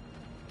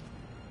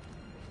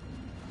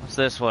 What's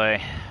this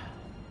way?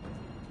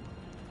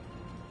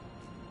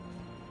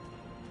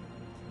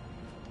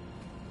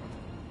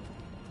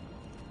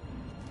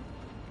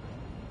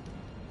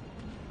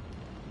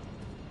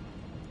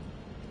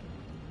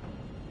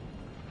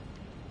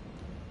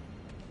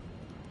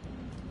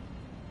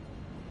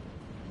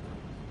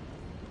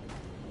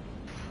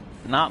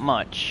 Not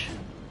much.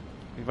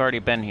 We've already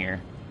been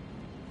here.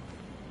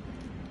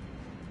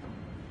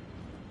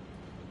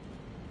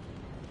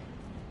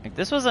 Like,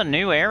 this was a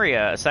new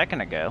area a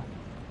second ago.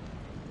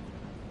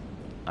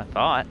 I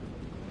thought.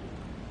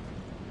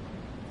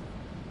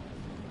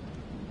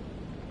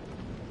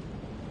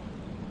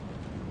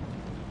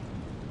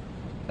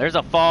 There's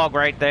a fog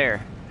right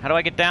there. How do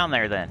I get down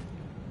there then?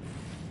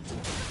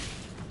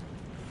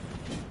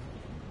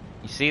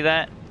 You see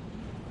that?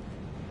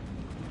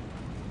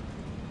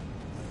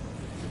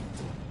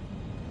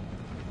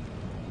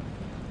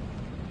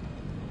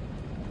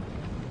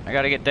 I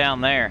gotta get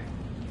down there.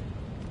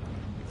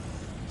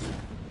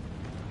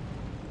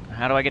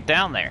 How do I get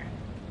down there?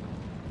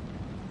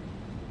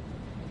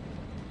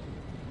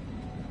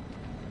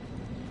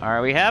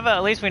 Alright, we have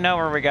at least we know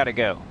where we gotta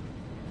go.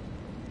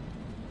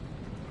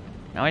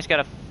 Now we just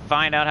gotta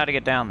find out how to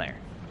get down there.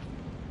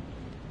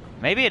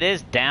 Maybe it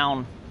is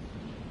down.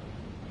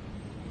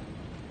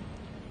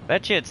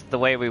 Bet you it's the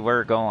way we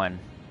were going.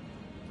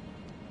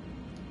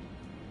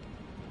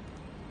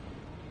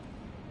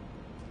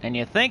 And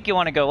you think you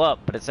want to go up,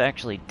 but it's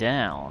actually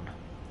down.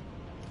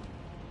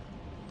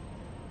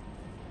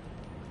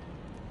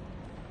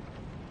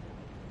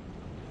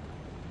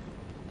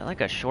 Is that like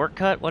a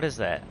shortcut? What is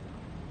that?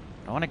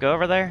 Do I want to go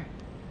over there?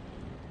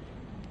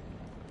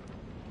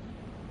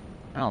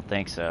 I don't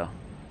think so.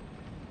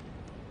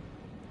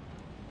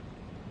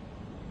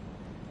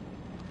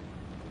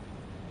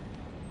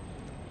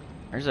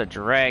 There's a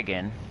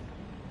dragon.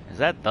 Is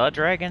that the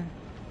dragon?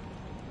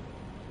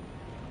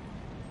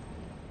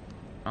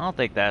 I don't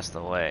think that's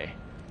the way.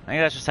 I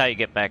think that's just how you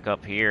get back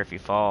up here if you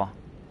fall.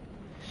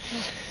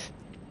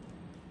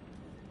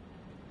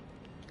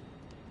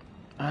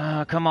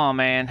 Come on,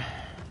 man.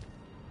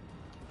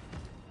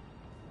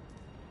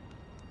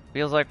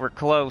 Feels like we're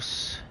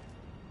close.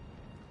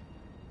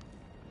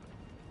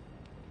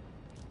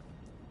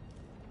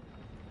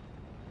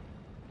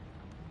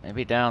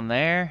 Maybe down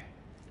there?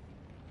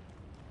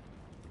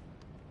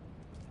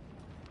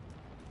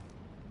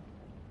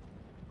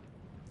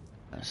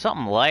 There's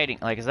something lighting.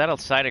 Like, is that a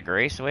site of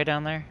grace way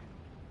down there?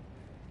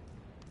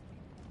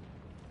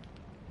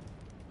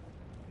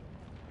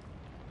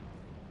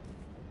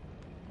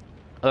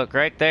 Look,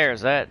 right there.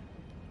 Is that...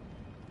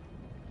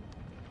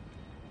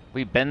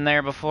 We've been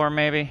there before,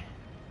 maybe?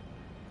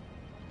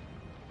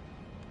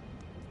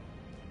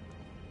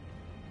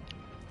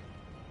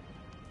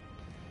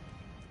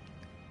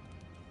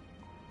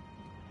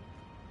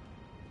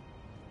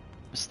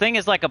 This thing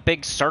is like a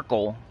big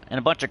circle and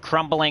a bunch of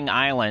crumbling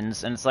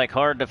islands, and it's like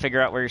hard to figure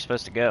out where you're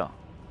supposed to go.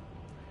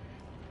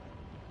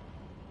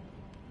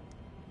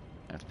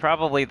 That's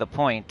probably the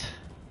point.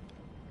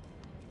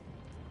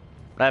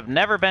 But I've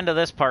never been to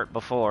this part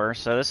before,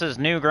 so this is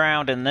new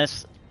ground in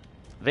this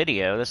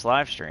video, this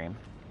live stream.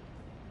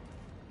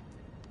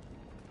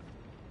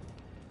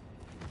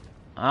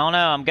 I don't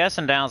know, I'm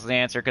guessing down's the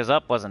answer because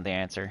up wasn't the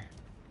answer.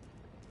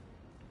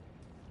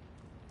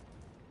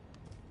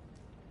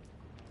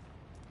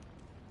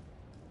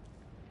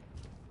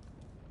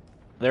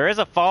 There is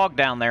a fog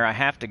down there I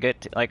have to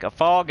get to. Like, a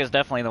fog is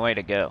definitely the way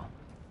to go.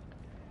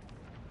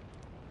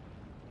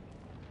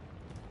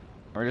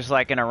 We're just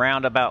like in a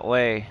roundabout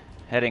way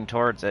heading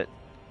towards it,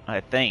 I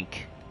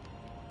think.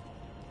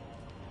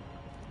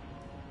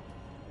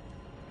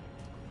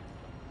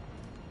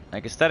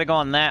 Like, instead of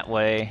going that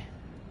way,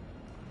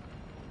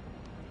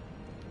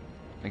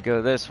 we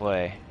go this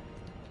way.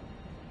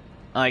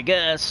 I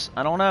guess.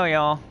 I don't know,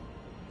 y'all.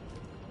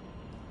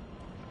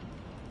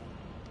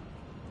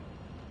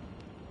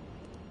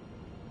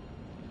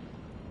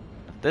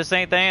 If this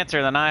ain't the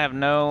answer, then I have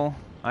no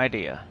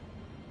idea.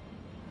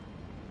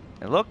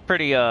 It looked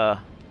pretty,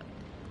 no!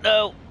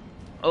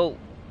 Oh!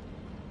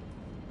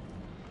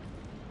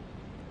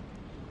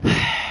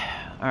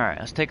 Alright,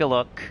 let's take a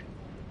look.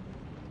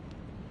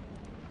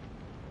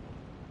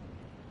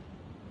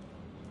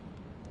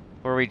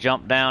 Before we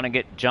jump down and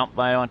get jumped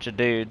by a bunch of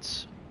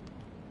dudes.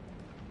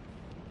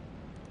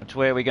 Which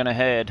way are we gonna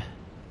head?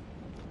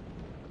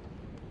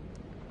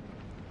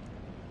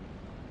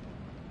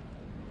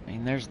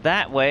 mean, there's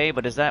that way,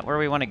 but is that where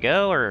we want to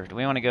go, or do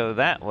we want to go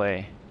that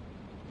way?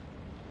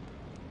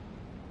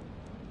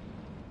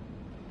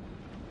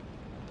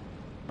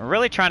 We're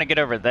really trying to get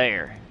over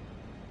there.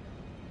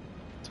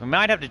 So we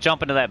might have to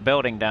jump into that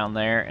building down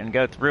there and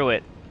go through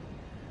it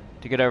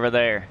to get over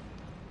there.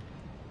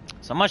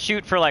 So I'm gonna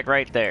shoot for like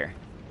right there.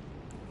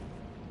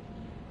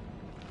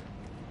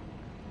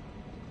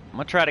 I'm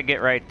gonna try to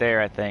get right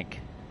there, I think.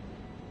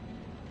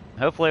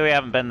 Hopefully we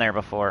haven't been there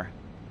before.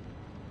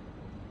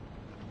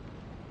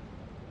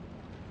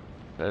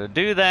 So to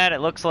do that,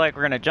 it looks like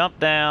we're gonna jump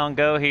down,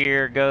 go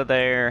here, go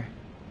there,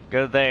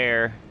 go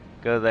there,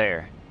 go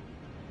there.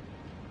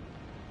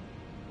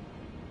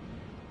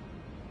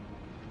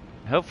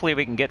 Hopefully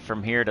we can get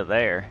from here to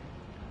there.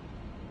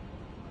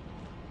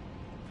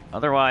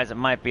 Otherwise it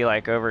might be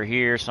like over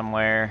here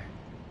somewhere.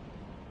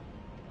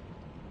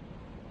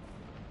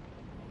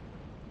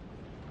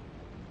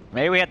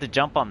 Maybe we have to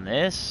jump on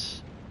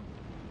this?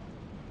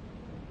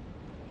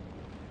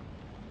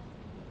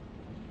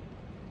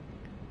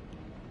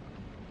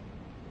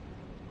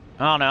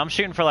 I don't know, I'm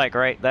shooting for like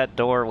right that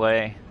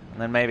doorway.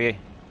 And then maybe,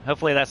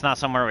 hopefully that's not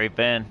somewhere we've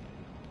been.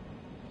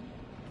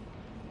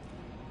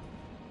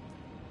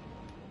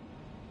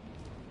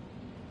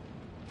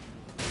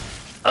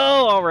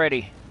 Oh,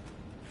 already.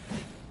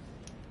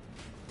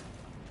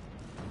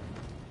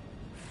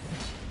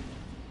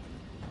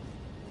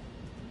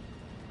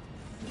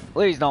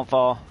 Please don't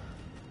fall.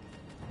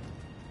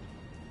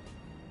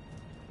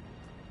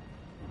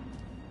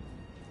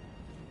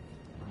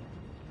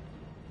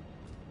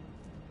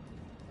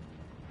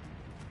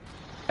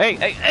 Hey,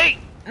 hey, hey!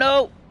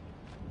 No!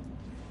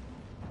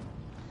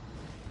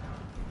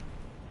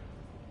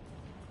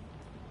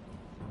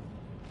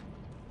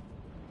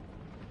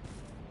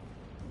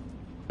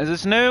 Is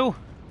this new?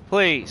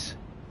 Please.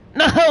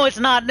 No, it's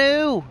not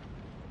new!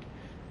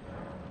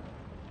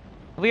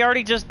 Did we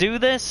already just do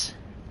this?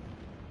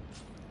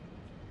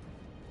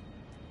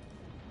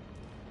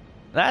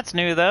 That's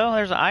new though,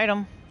 there's an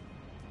item.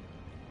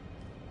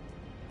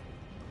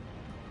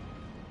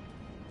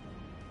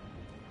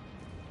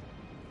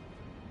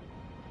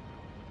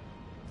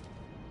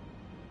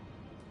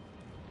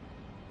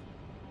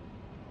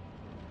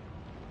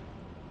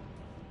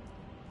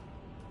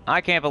 I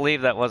can't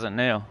believe that wasn't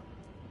new.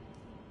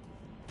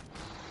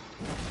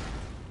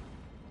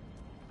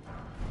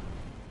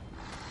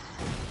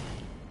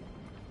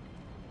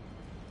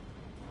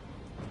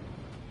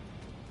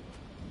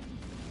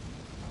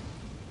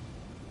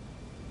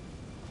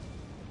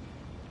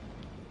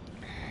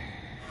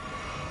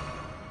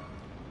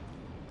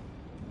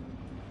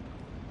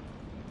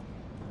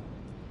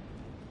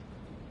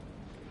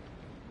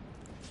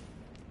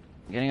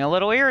 Getting a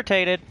little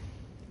irritated.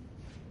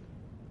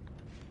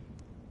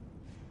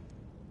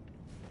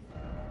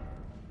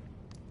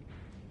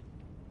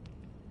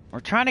 We're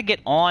trying to get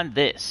on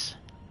this.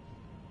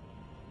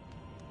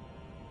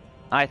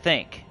 I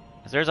think.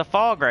 'Cause there's a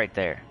fog right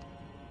there.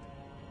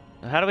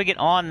 So how do we get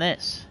on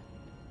this?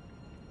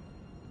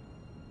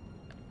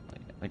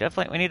 We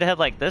need to head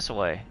like this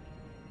way.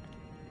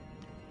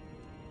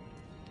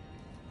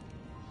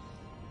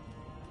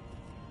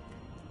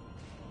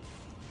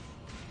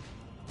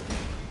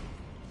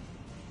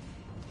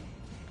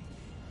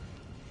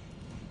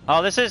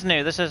 Oh, this is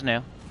new. This is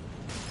new.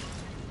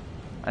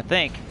 I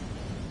think.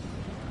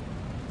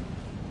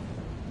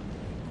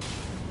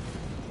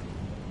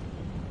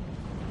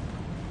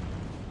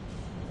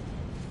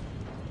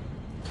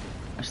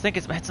 I just think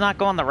it's not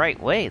going the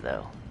right way,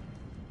 though.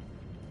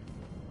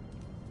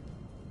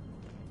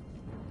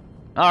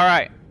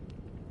 Alright.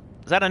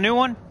 Is that a new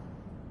one?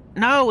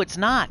 No, it's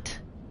not.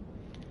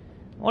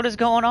 What is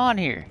going on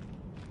here?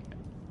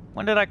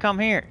 When did I come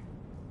here?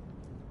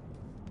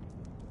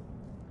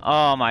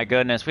 Oh my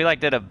goodness, we like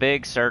did a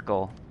big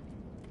circle.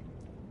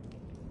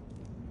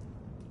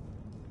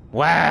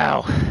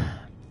 Wow.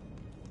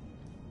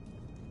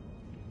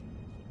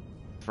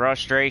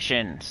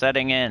 Frustration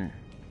setting in.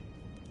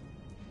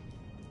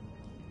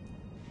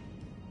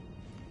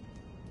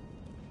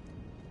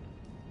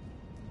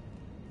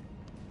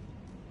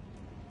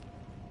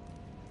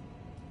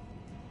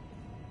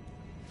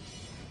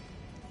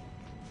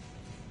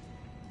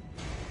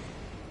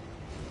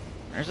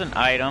 There's an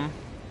item.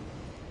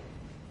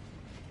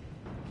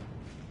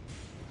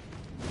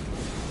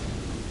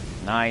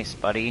 Nice,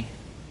 buddy.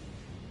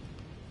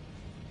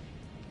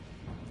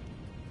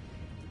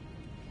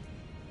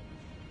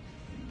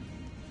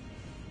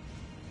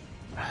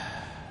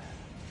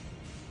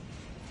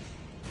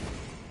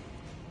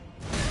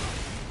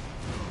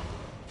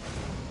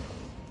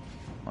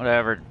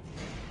 Whatever.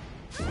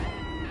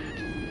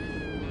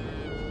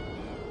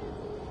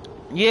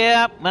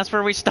 Yeah, that's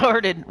where we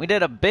started. We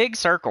did a big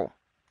circle.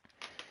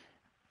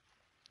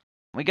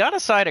 We got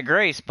a side of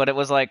grace, but it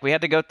was like we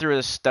had to go through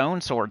a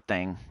stone sword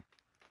thing.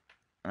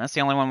 And that's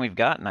the only one we've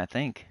gotten, I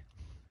think.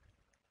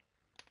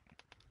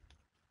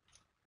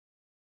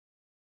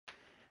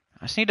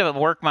 I just need to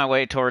work my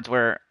way towards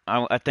where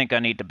I think I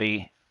need to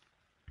be.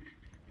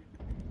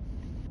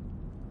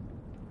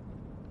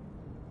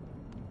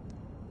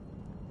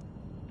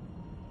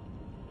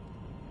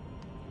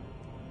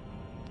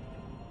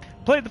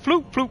 Play the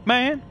flute, flute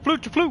man.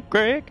 Flute your flute,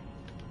 Greg.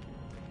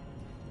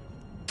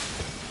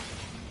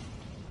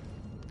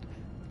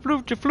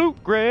 Flute your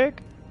flute,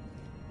 Greg.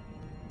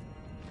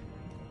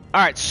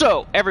 Alright,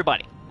 so,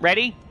 everybody,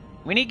 ready?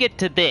 We need to get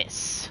to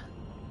this.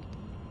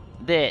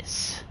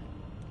 This,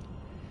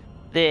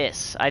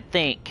 I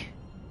think.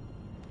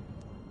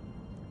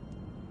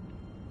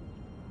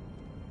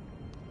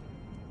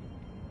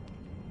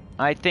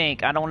 I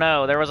don't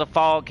know, there was a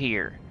fog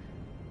here.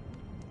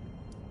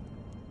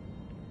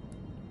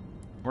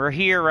 We're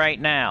here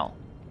right now.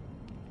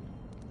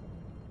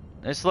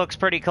 This looks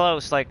pretty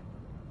close, like,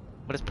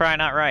 but it's probably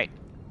not right.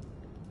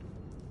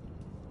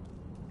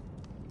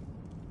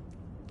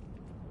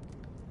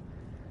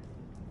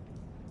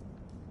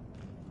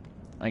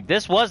 Like,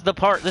 this was the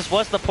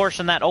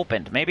portion that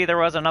opened. Maybe there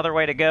was another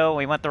way to go,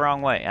 we went the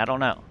wrong way, I don't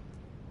know.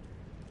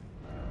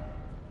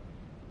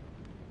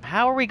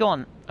 How are we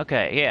going?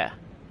 Okay, yeah.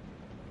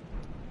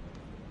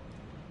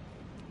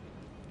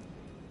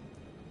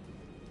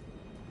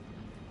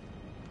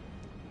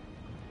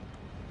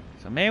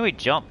 So maybe we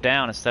jump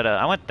down instead of...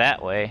 I went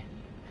that way.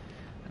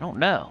 I don't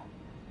know.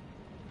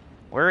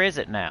 Where is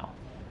it now?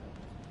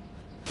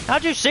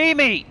 How'd you see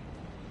me?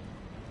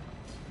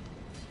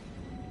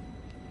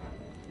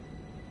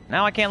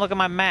 Now I can't look at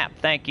my map,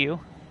 thank you.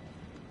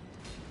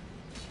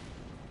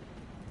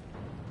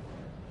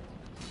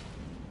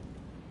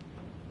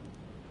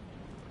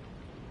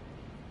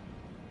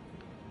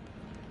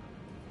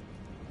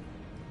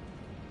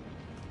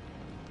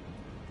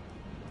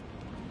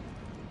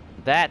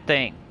 That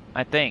thing,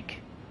 I think.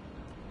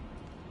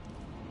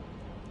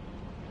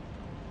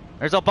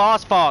 There's a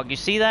boss fog, you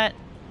see that?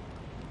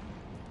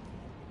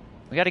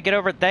 We gotta get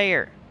over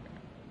there.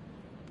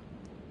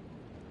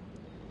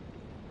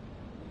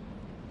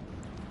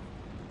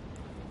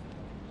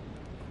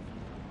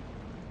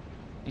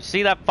 You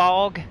see that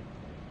fog?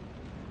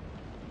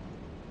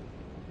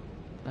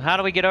 How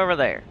do we get over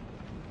there?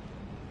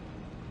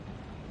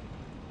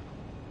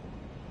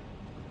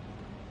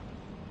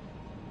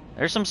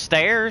 There's some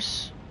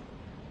stairs.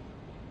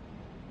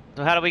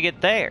 So how do we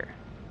get there?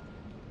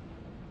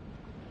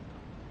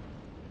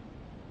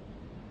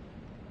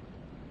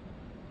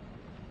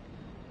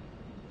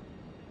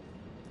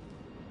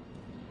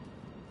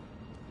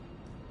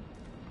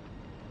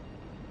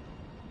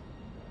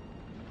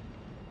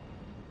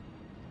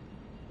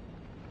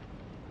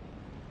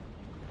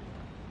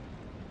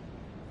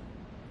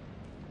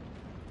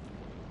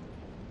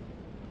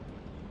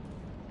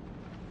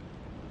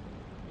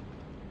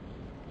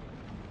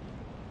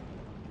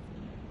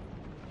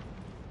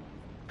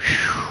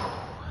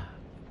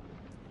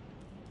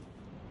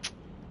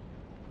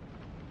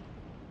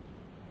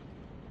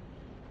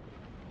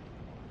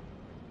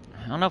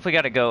 I don't know if we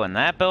gotta go in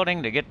that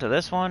building to get to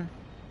this one.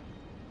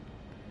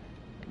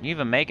 Can you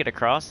even make it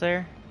across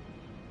there?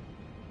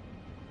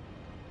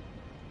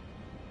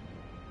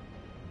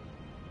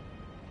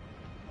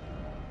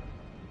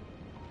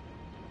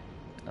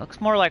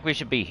 Looks more like we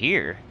should be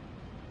here.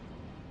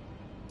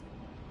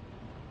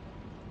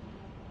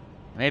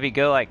 Maybe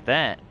go like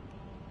that.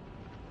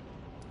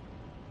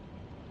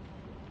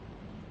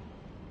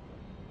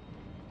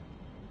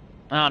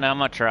 I don't know, I'm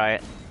gonna try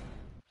it.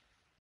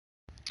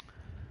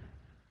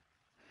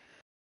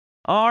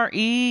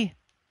 R-E.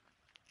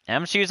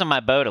 I'm just using my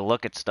bow to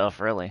look at stuff,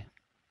 really.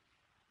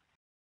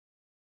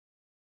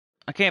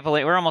 I can't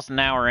believe we're almost an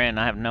hour in.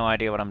 I have no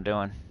idea what I'm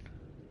doing.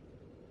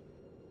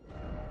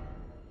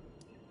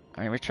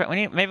 All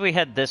right, maybe we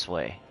head this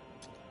way.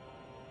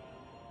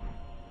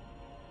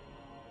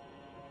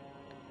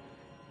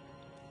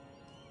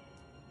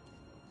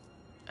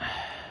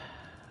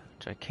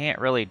 Which I can't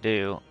really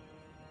do.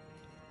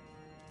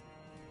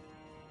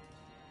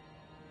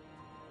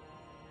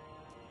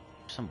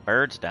 Some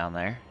birds down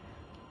there.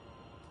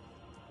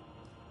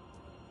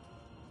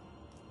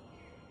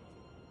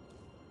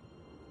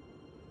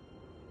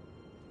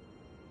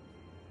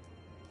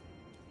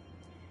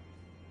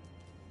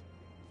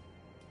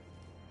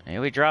 Maybe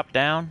we drop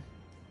down.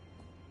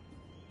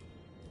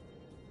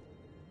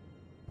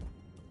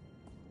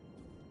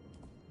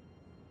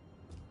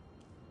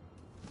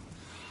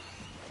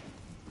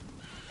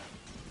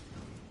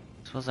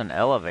 This was an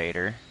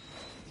elevator.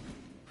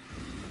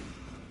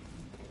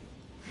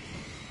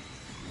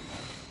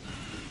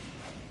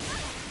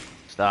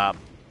 Stop.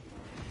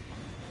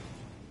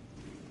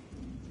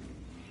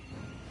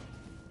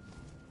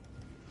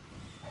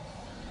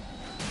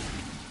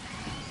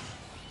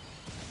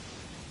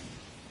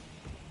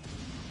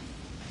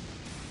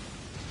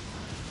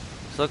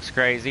 This looks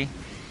crazy.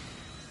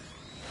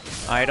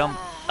 Item.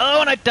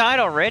 Oh, and I died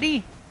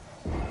already?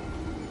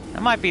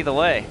 That might be the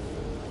way.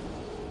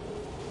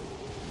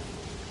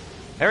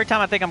 Every time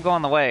I think I'm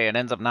going the way, it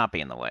ends up not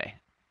being the way.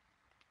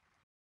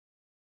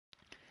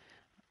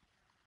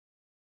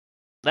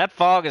 That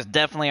fog is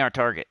definitely our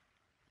target.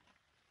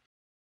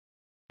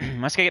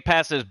 Let's get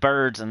past those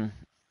birds and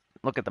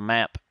look at the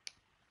map.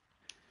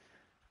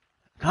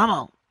 Come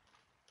on.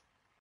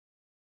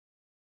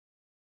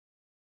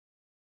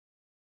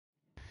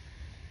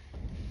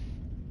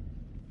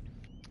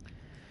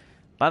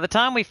 By the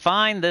time we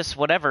find this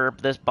whatever,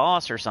 this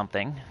boss or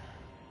something,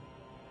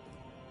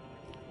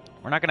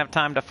 we're not gonna have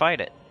time to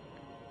fight it.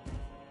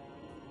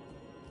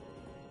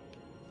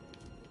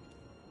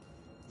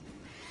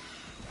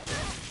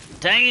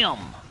 Damn!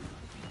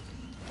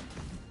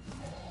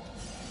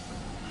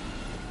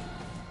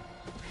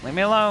 Leave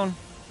me alone.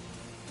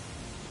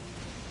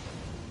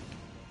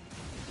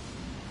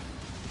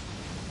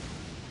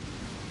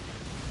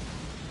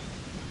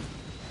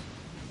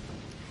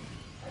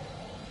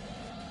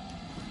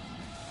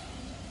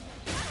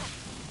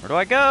 Where do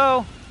I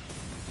go?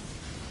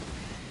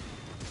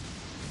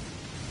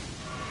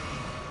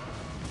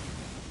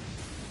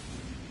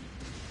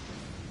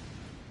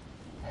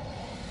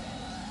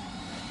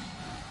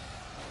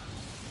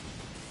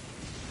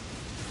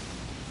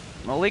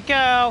 Holy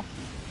cow!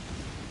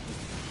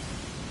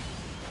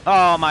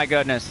 Oh my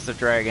goodness, it's a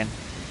dragon.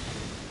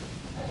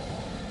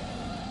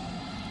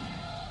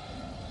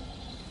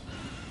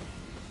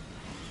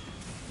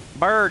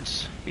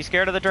 Birds, be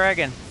scared of the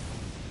dragon.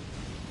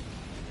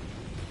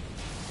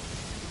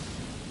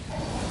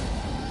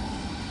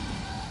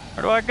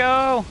 Where do I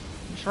go?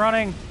 I'm just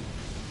running.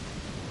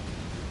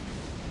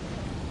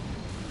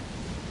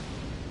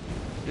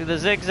 Do the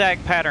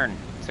zigzag pattern.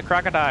 It's a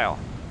crocodile.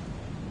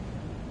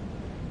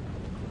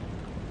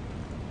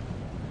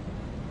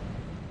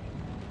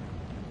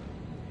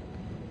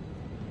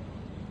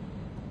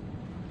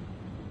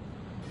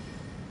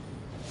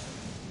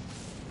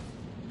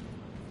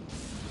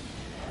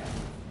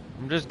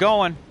 I'm just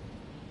going.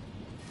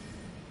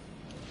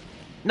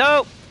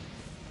 No!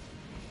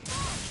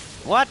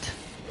 What?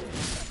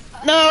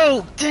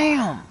 No!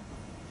 Damn!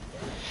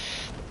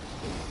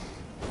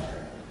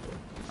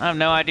 I have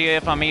no idea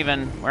if I'm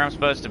even where I'm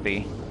supposed to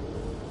be.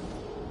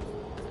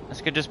 This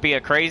could just be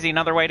a crazy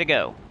another way to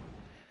go.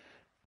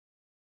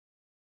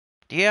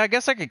 Yeah, I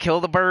guess I could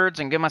kill the birds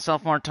and give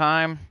myself more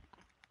time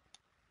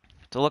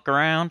to look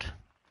around.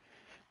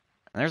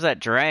 There's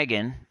that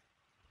dragon.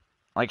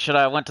 Like, should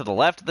I have went to the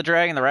left of the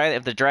dragon, the right?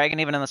 If the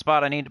dragon even in the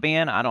spot I need to be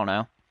in? I don't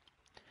know.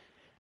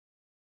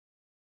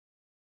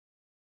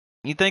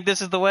 You think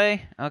this is the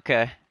way?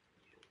 Okay.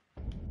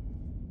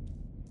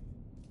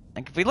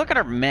 Like, if we look at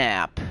our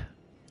map,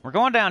 we're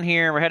going down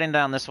here, we're heading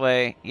down this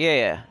way.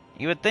 Yeah,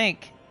 you would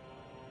think.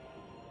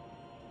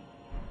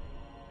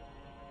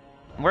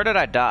 Where did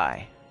I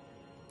die?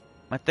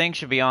 My thing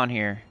should be on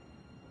here.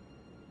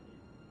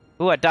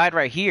 Ooh, I died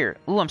right here.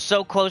 Ooh, I'm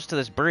so close to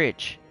this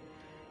bridge.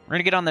 We're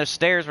gonna get on those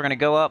stairs, we're gonna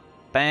go up.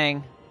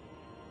 Bang.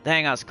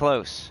 Dang, I was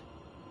close.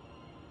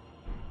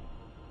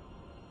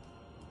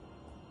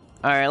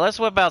 Alright, let's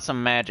whip out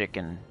some magic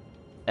and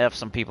F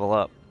some people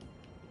up.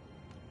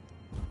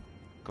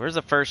 Where's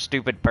the first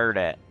stupid bird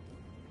at?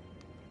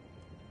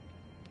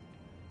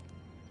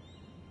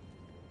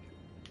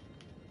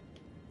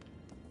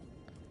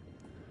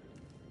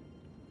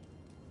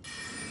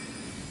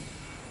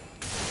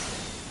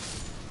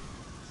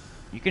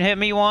 You can hit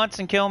me once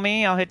and kill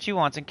me, I'll hit you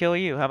once and kill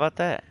you. How about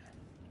that?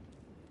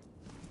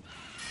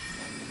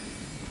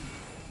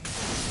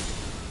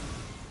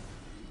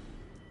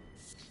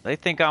 They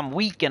think I'm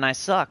weak and I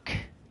suck.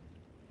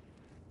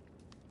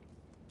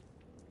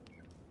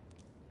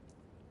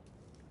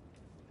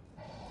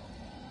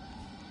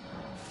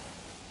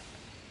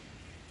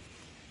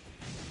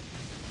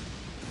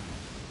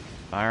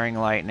 Firing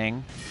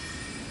lightning.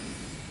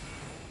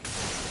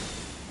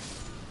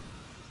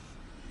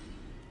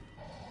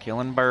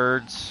 Killing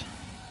birds.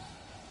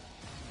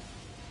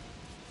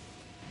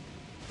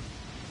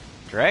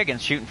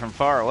 Dragon's shooting from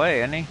far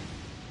away, isn't he?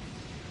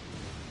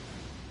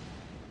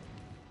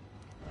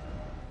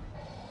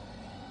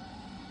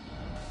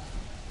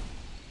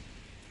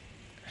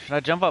 Should I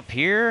jump up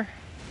here?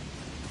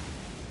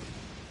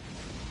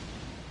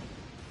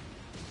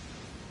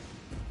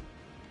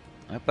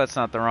 I hope that's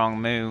not the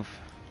wrong move.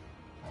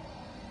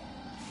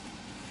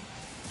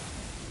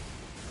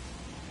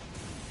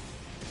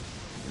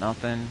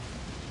 Nothing.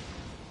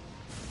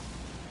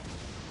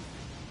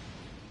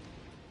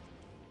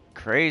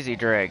 Crazy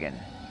dragon.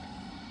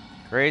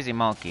 Crazy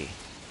monkey.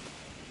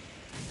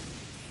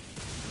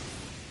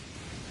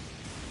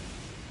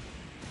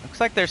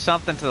 Looks like there's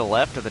something to the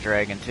left of the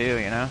dragon too,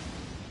 you know?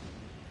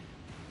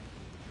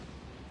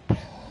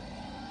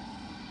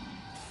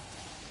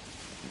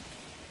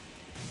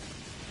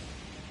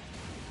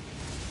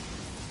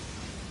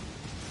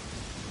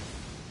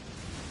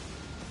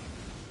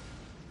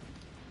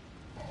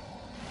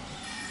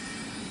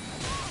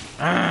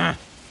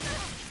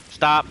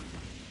 Stop.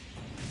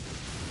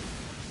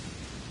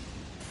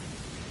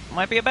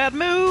 Might be a bad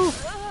move.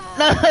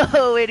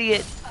 No,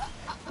 idiot.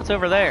 What's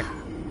over there?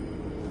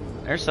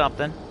 There's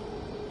something.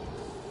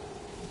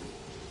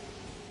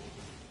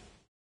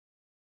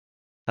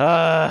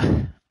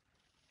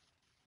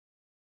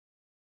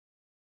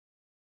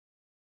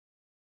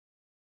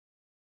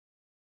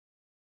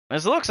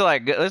 This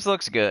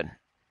looks good.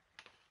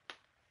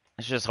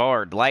 It's just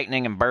hard.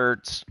 Lightning and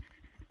birds.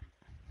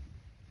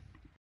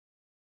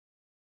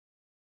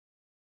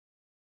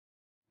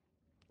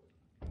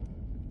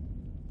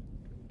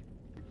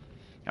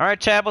 Alright,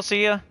 Chad, we'll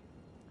see ya.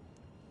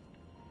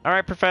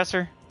 Alright,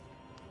 Professor.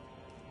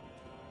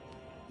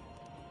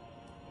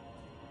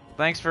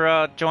 Thanks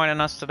for joining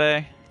us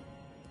today.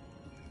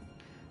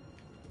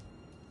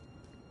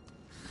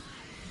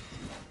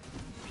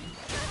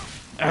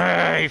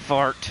 Hey,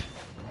 fart.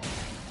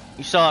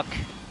 You suck.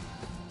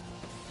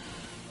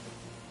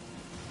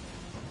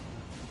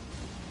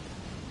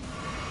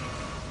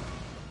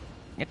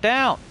 Get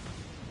down.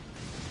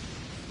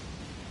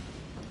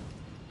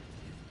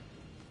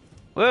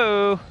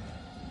 Whoa.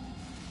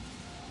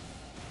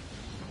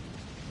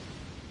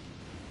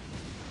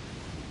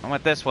 I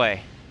went this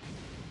way.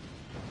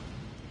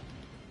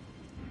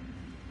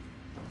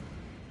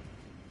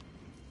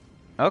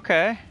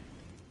 Okay.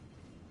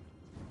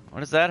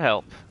 What does that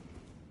help?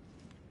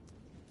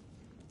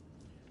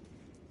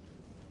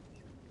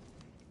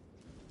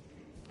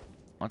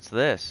 What's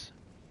this?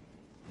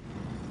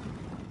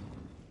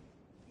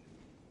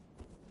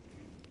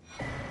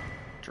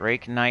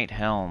 Drake Knight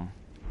Helm.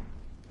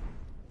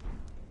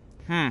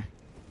 I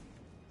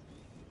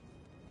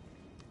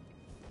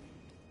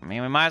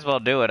mean, we might as well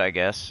do it, I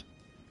guess.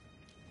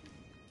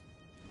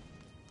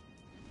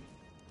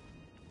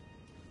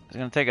 It's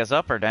gonna take us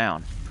up or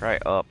down? Probably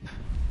up.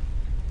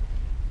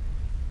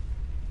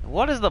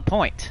 What is the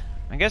point?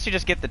 I guess you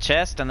just get the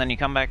chest and then you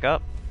come back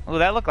up. Ooh,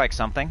 that looked like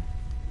something.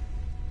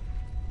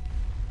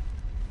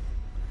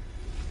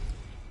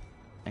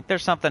 I think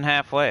there's something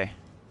halfway.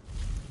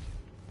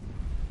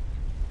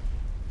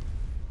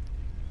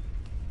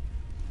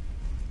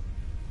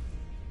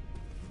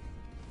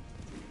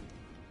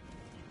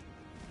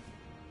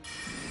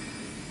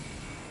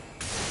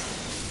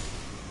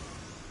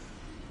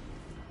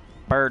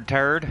 Bird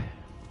turd.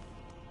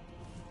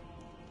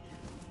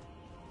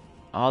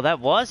 Oh, that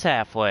was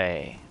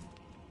halfway.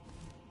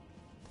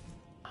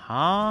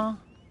 Huh?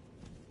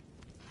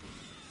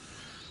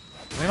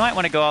 We might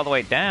want to go all the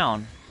way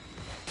down.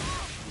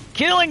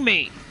 Killing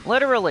me!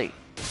 Literally.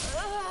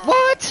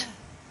 What?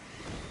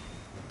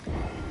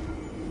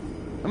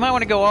 We might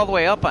want to go all the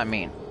way up, I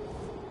mean.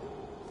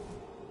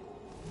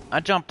 I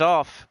jumped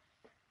off.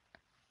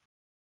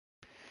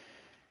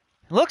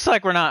 Looks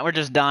like we're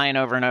just dying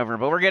over and over,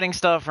 but we're getting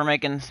stuff, we're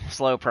making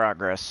slow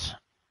progress.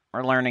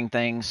 We're learning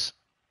things.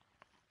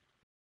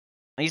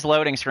 These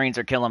loading screens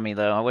are killing me,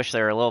 though. I wish they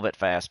were a little bit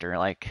faster,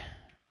 like...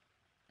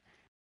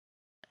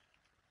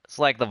 It's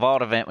like the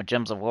Vault event with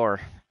Gems of War.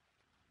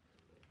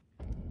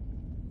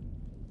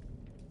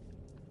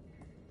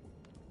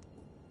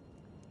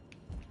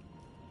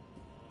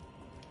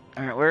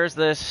 Alright, where's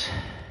this?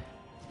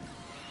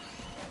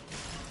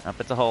 Up,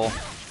 it's a hole.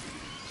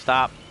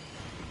 Stop.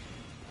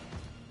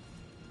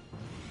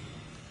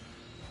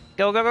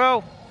 Go, go,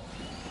 go!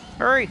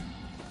 Hurry!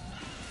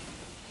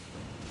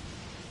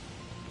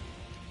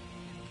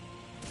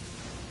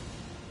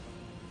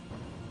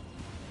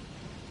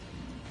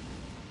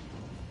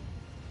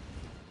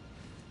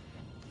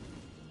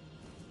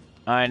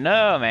 I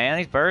know, man.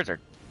 These birds are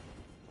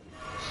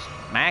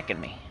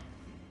smacking me.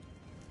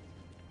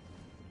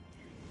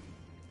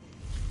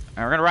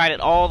 And we're gonna ride it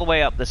all the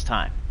way up this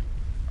time.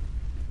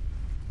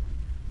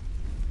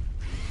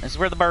 This is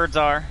where the birds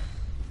are.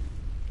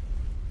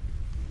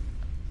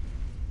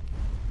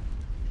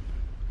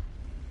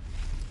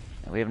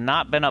 We have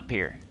not been up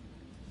here.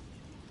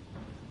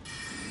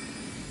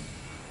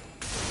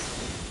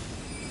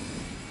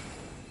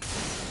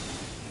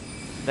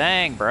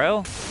 Dang,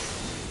 bro.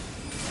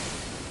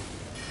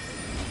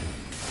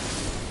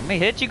 How many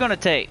hits you gonna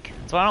take?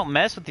 That's why I don't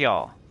mess with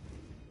y'all.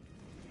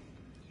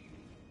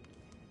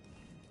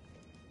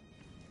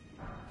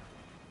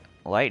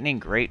 Lightning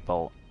Great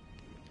Bolt.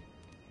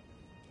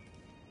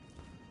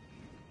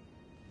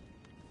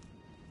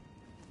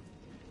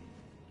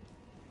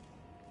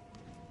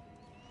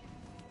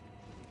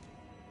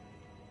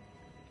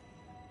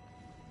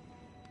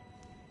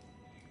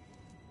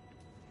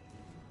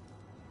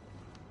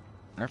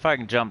 I wonder if I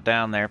can jump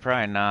down there.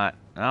 Probably not.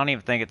 I don't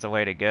even think it's a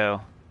way to go.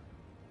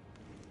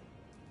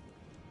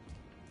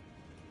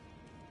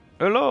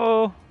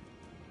 Hello?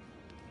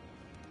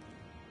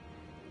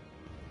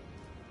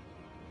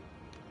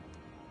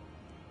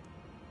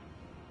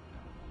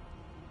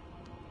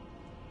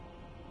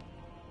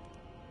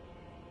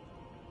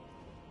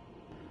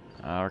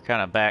 We're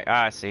kind of back.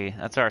 Ah, I see.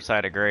 That's our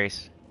side of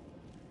grace.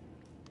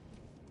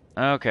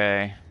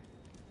 Okay.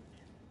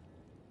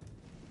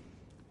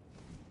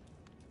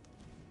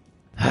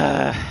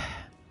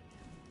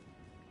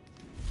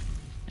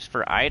 Just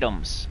for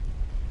items.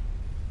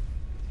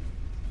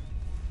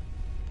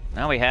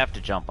 Now we have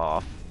to jump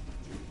off.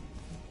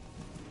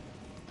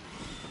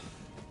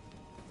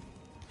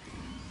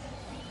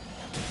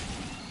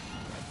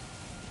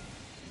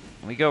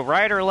 We go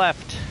right or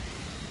left?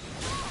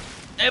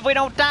 If we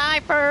don't die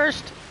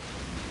first!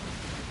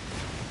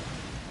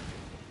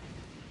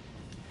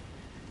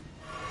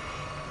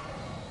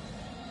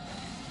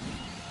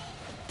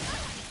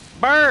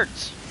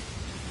 Birds!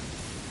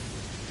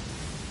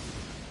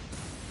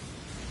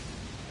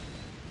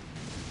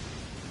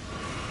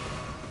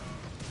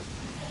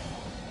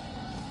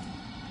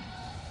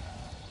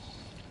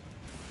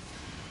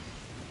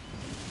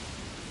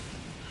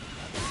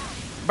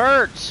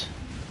 birds!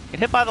 Get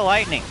hit by the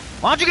lightning.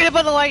 Why don't you get hit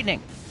by the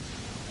lightning?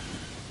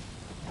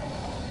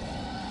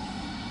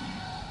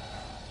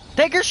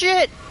 Take your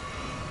shit!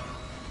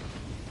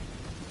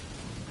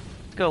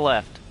 Let's go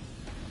left.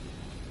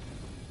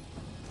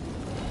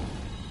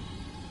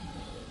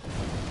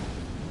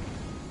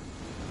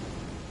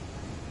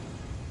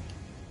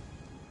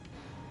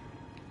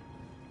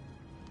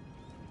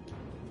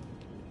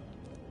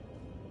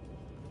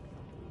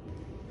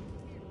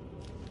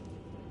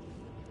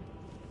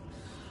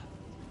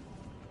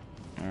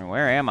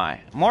 Where am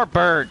I? More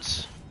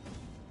birds.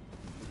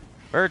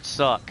 Birds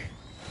suck.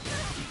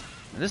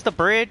 Is this the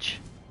bridge?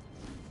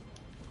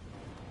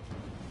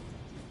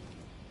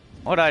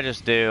 What'd I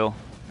just do?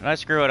 Did I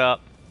screw it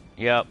up?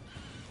 Yep.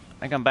 I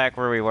think I'm back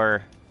where we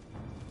were.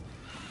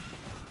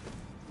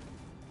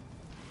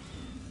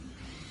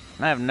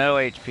 I have no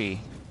HP.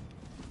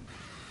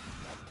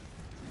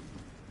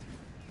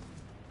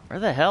 Where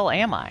the hell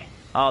am I?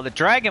 Oh, the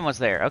dragon was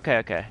there. Okay,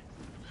 okay.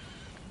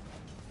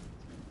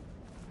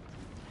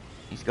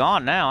 He's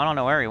gone now. I don't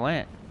know where he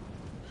went.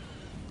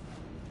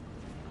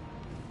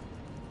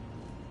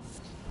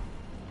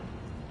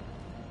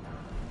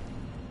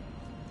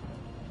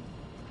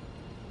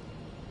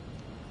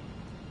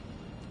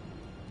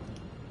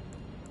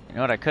 You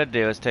know what I could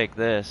do is take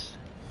this.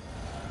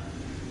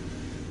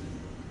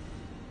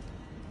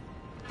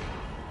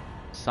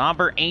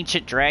 Somber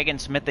Ancient Dragon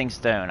Smithing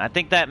Stone. I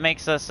think that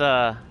makes us, we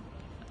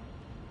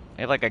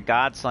have like a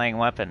god-slaying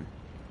weapon.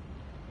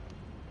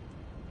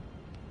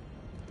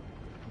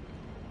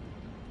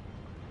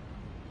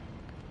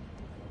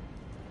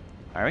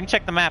 Alright, we can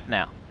check the map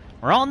now.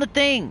 We're on the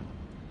thing!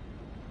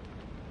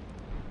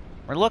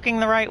 We're looking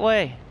the right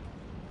way.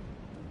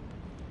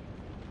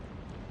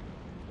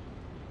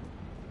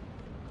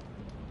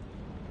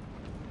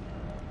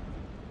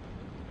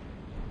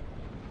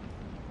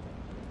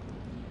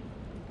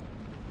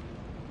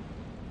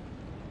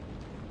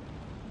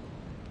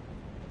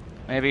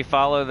 Maybe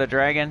follow the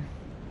dragon?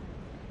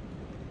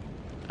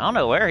 I don't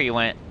know where he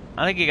went.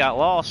 I think he got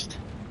lost.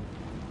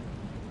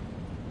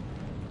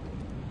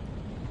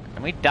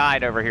 And we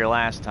died over here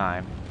last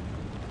time.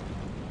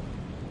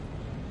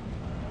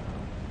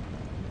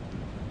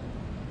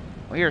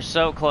 We are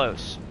so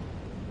close.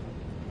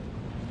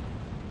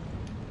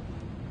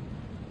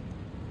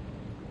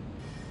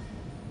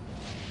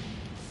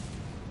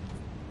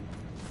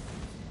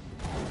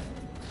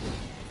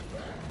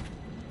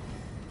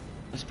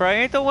 This probably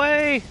ain't the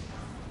way!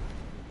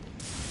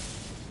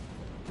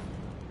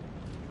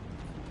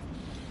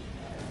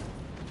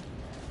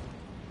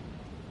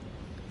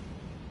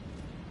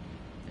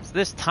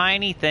 This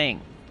tiny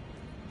thing.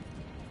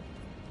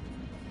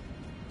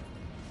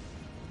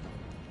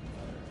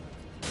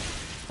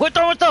 Quit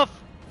throwing stuff!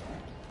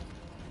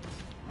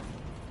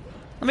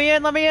 Let me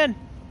in, let me in!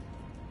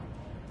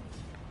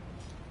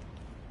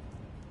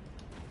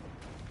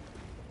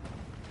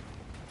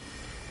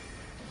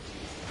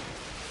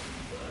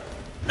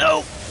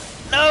 No!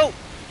 No!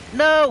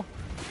 No!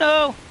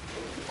 No!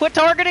 Quit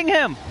targeting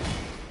him!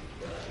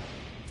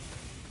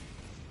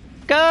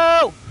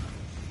 Go!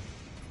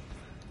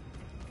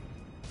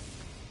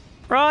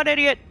 Run,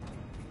 idiot!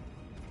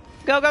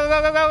 Go, go,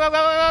 go, go, go, go, go,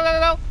 go,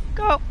 go,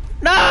 go, go!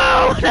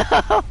 No!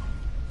 No!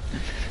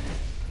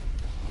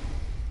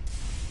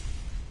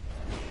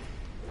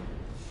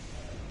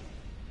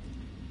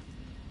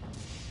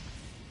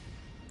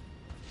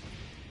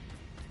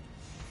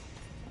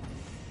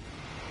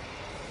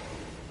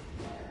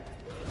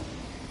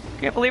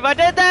 Can't believe I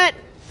did that!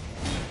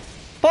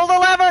 Pull the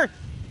lever!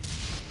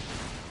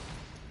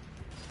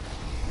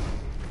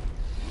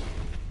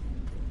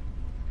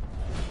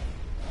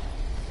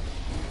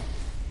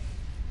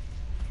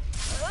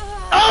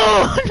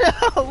 Oh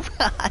no!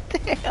 God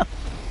damn!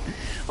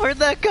 Where'd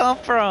that come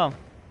from?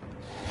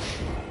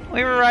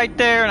 We were right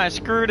there and I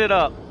screwed it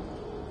up.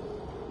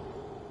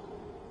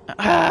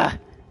 Because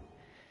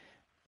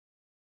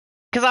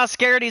I was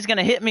scared he's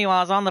gonna hit me while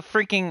I was on the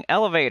freaking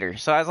elevator.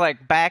 So I was like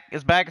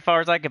as far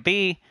as I could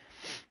be,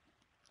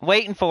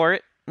 waiting for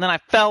it. And then I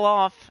fell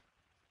off,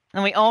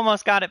 and we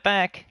almost got it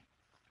back.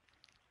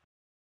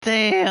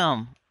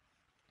 Damn!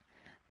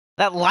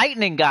 That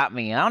lightning got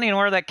me. I don't even know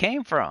where that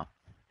came from.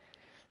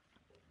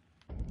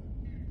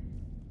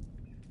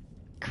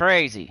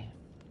 Crazy.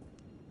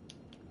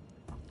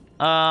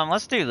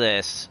 Let's do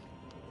this.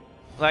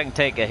 So I can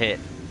take a hit.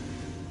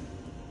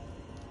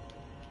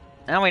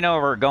 Now we know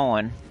where we're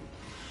going.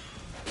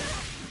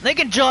 They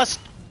can just...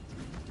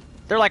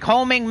 They're like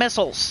homing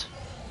missiles.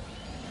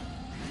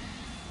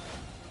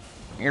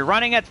 You're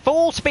running at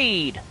full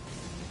speed.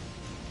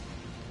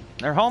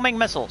 They're homing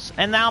missiles.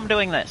 And now I'm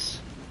doing this.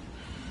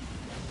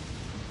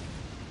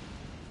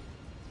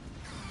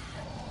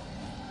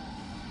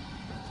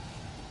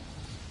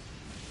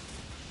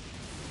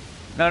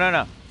 No, no,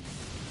 no.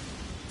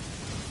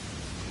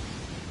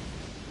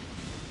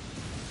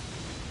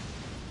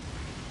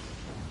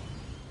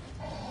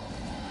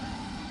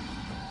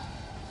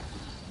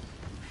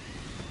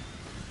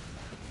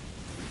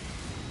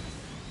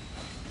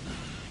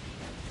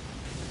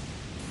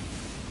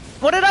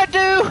 What did I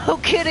do? Oh,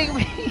 kidding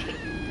me.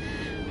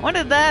 When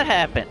did that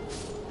happen?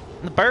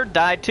 The bird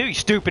died too, you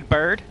stupid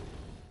bird.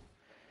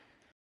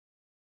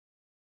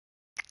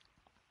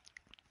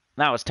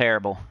 That was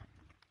terrible.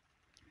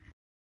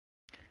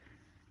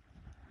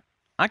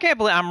 I can't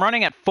believe I'm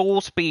running at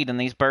full speed and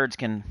these birds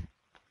can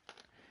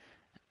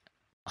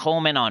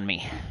home in on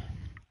me.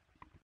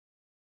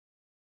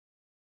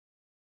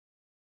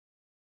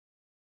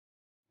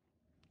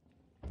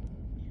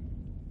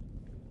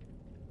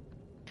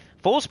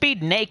 Full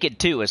speed naked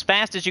too, as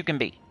fast as you can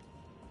be.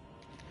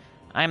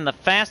 I am the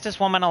fastest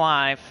woman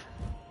alive.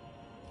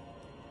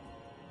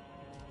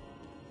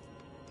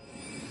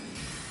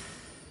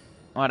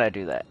 Why'd I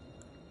do that?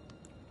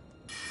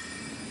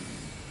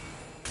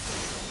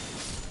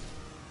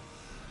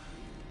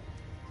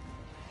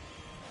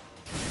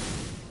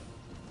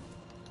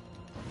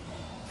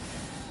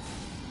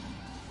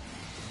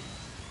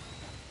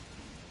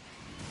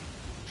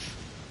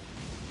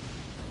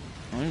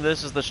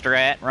 This is the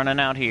strat, running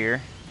out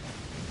here.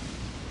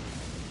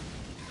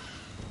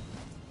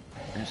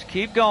 Just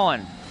keep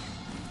going.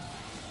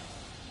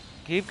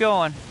 Keep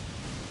going.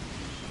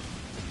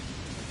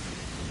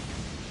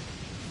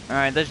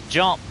 Alright, let's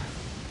jump.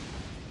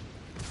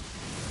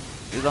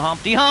 Do the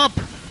Humpty Hump!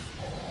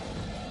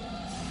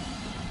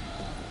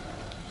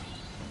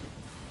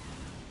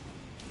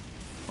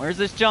 Where's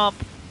this jump?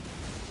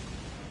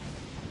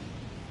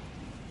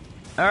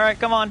 Alright,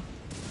 come on.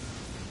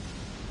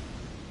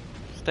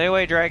 Stay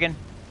away, dragon.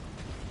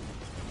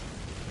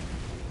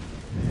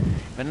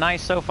 Been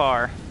nice so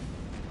far.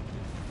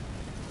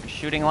 You're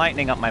shooting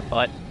lightning up my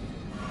butt.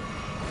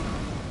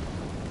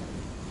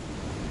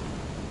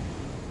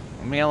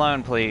 Leave me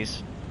alone,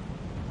 please.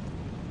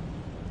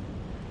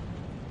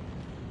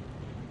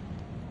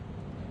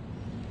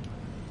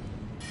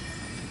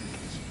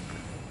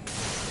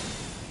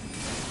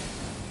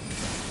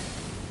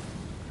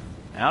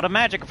 Out of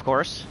magic, of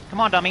course.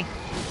 Come on, dummy.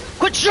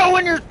 Quit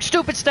showing your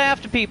stupid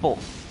staff to people!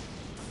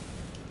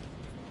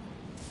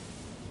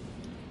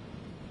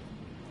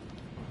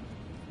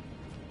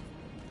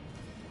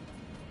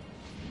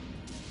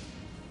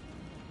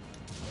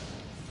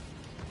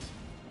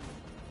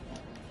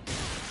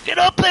 Get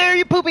up there,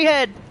 you poopy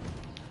head!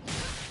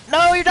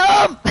 No, you're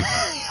dumb! God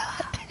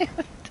damn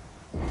it.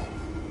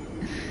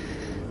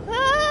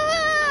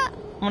 Ah,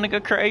 I'm gonna go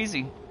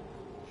crazy.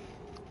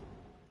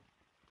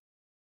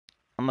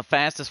 I'm the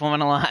fastest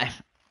woman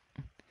alive.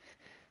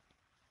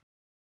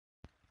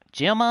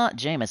 Gemma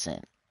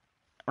Jameson.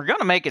 We're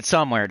gonna make it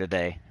somewhere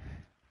today.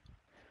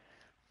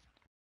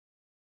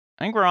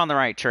 I think we're on the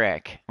right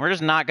track. We're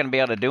just not gonna be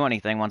able to do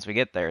anything once we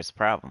get there, is the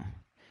problem.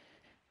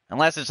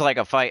 Unless it's like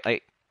a fight,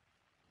 like...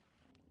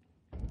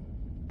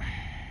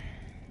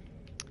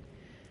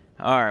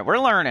 Alright, we're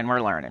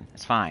learning.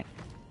 It's fine.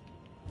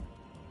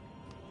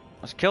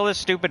 Let's kill this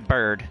stupid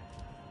bird.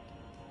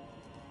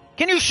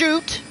 Can you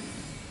shoot?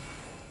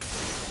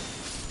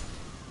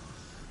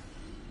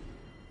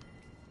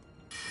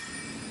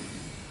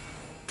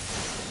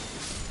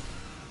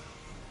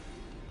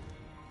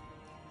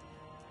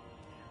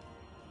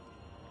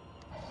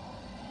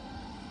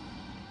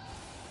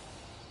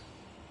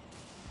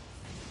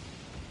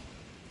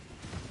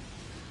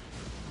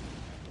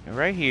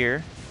 Right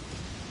here.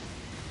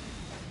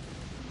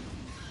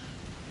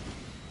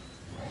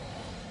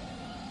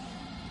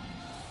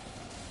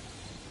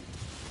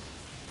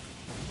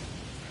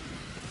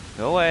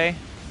 Go away.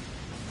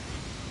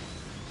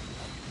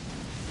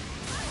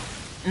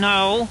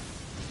 No.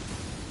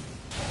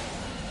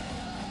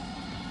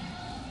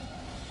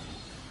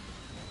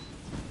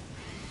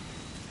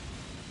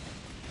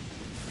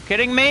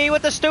 Kidding me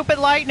with the stupid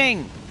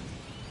lightning?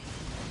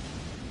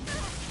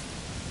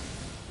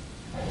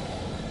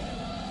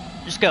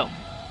 Just go.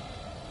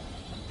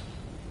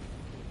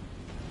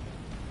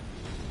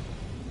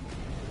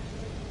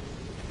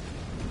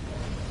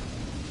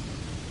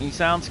 You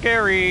sound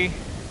scary.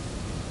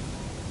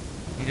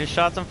 You just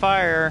shot some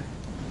fire.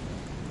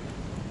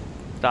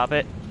 Stop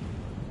it.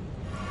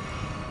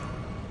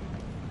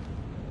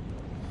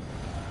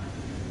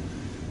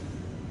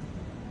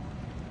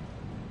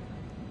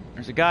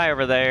 There's a guy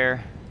over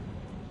there.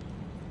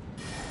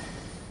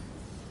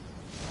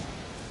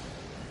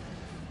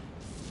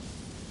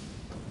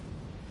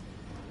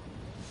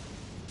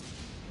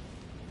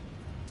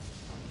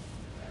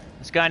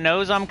 This guy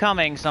knows I'm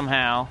coming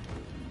somehow.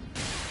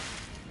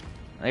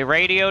 They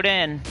radioed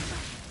in.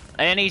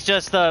 And he's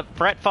just the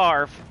Brett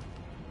Favre.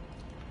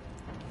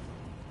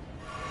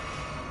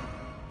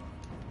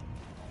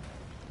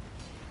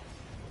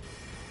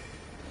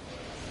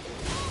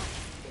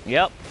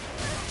 Yep.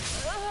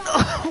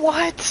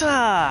 What?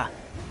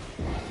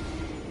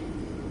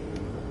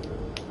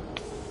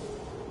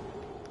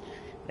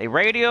 They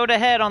radioed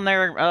ahead on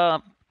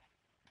their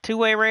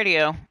two-way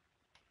radio.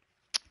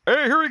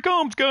 Hey, here he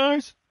comes,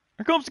 guys.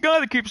 Here comes the guy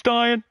that keeps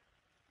dying.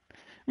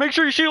 Make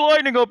sure you shoot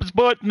lightning up his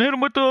butt and hit him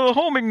with the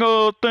homing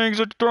things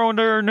that you're throwing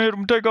there and hit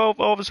him, take off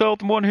all of his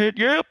health in one hit.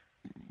 Yep.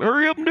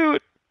 Hurry up and do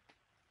it.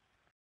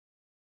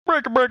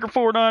 Breaker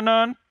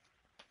 499.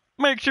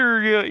 Make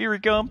sure here he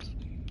comes.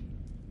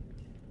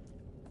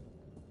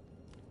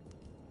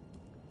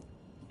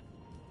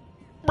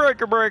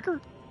 Breaker,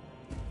 breaker.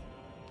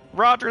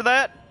 Roger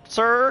that,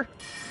 sir.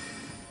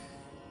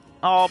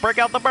 Oh, break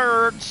out the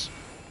birds.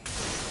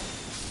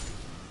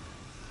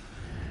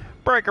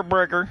 Breaker,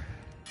 breaker.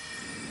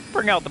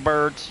 Bring out the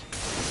birds.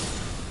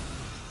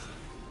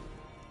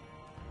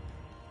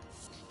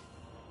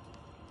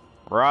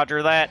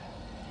 Roger that.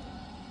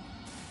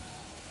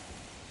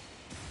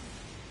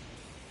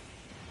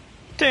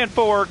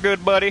 10-4,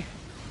 good buddy.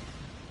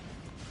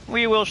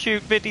 We will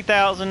shoot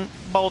 50,000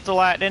 bolts of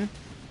lightning.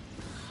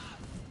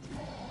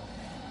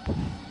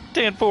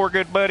 10-4,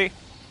 good buddy.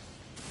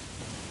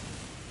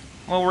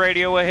 We'll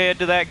radio ahead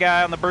to that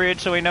guy on the bridge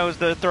so he knows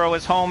to throw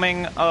his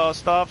homing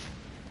stuff.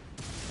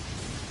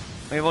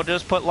 We will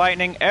just put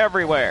lightning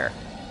everywhere.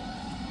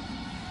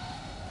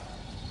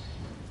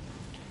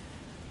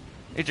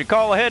 Did you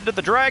call ahead to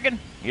the dragon?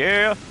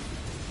 Yeah.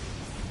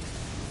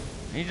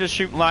 He's just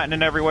shooting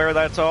lightning everywhere,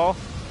 that's all.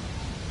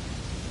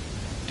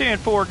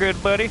 10-4,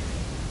 good buddy.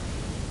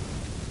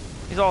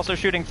 He's also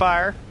shooting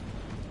fire.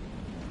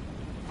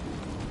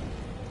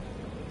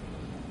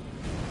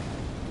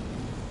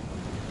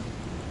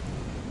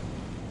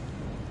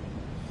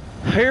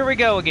 Here we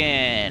go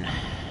again.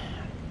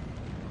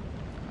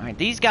 Alright,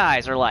 these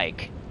guys are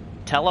like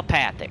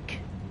telepathic.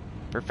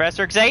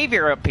 Professor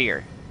Xavier up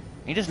here.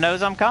 He just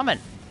knows I'm coming.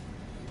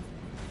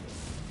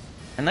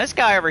 And this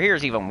guy over here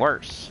is even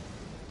worse.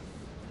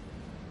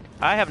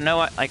 I have no...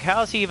 like,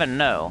 how does he even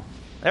know?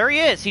 There he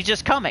is! He's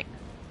just coming!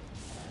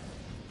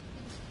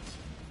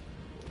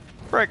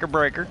 Breaker,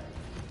 breaker.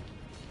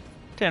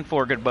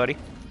 10-4, good buddy.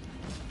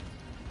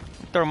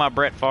 Throw my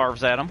Brett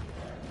Favres at him.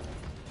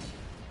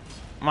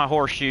 My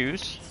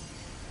horseshoes.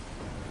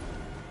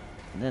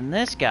 And then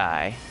this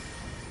guy...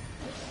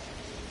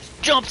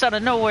 just jumps out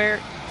of nowhere!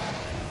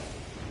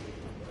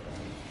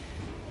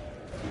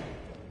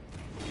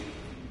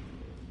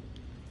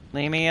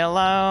 Leave me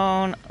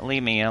alone,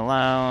 leave me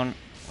alone,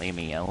 leave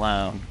me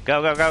alone.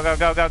 Go, go, go, go,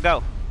 go, go,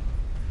 go.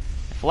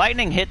 If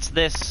lightning hits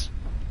this,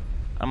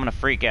 I'm gonna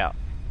freak out.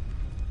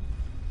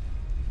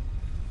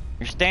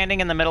 You're standing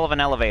in the middle of an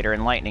elevator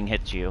and lightning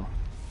hits you.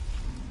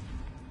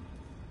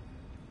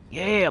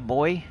 Yeah,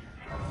 boy.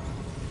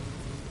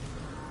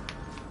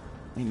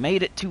 We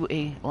made it to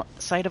a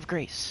site of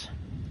grace.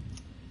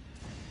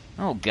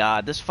 Oh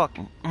god, this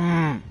fucking...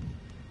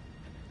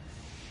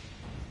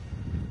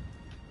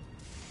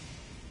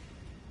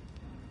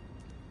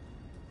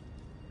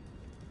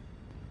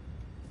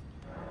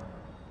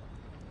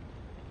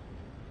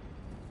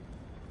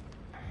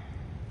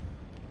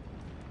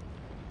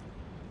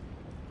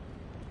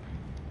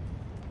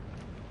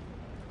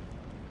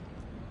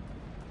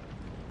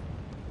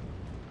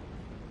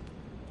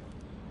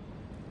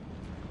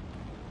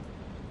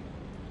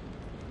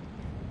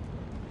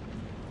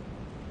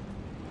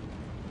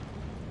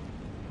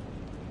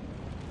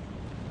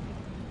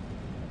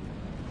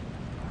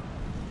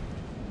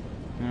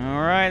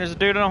 Alright, there's a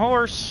dude on a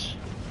horse.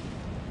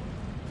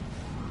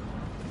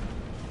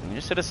 We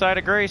just hit a site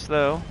of grace,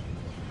 though.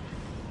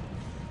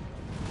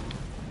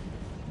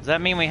 Does that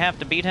mean we have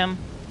to beat him?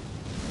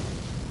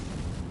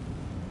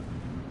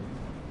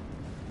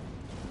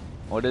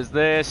 What is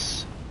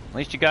this? At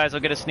least you guys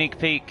will get a sneak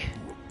peek.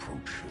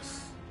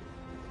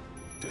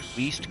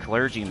 Beast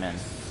clergyman.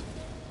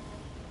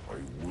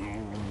 I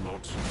will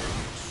not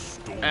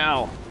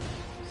Ow.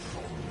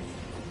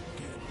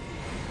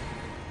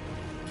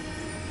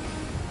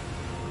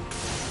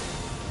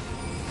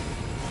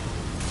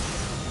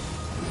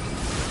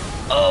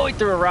 Oh, he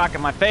threw a rock at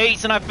my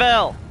face and I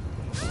fell.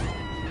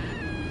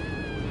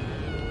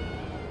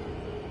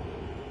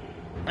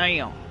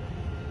 Damn.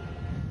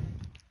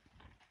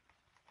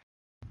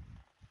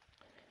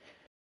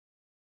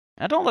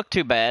 That don't look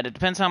too bad. It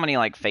depends how many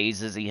like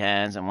phases he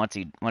has and what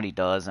he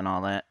does and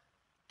all that.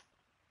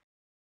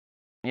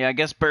 Yeah, I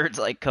guess birds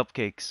like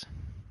cupcakes.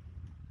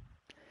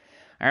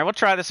 Alright, we'll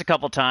try this a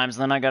couple times,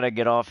 then I gotta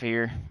get off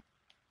here.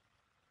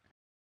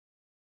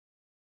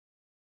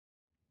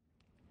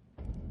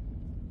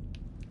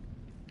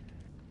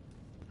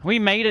 We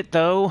made it,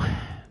 though.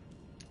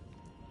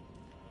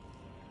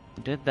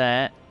 Did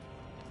that.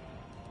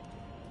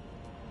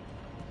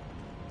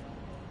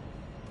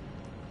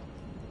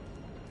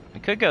 We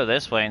could go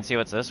this way and see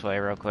what's this way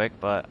real quick,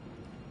 but...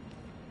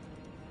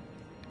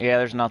 yeah,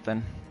 there's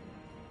nothing.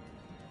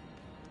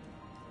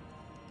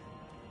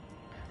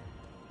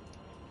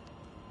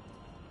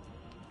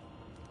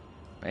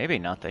 Maybe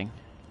nothing.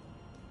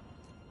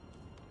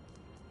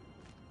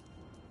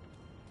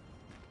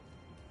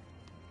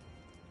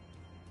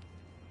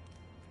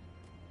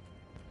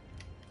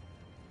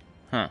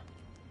 Huh.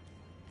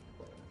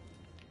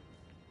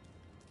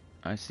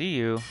 I see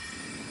you.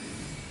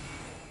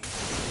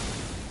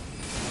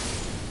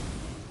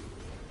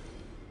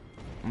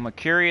 I'm a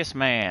curious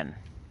man.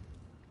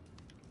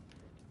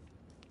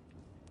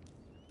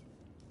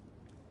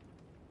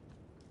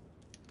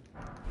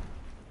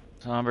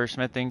 Somber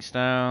smithing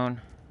stone.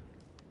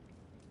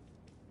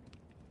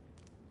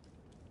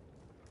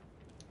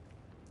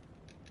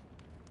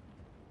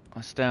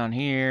 What's down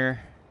here?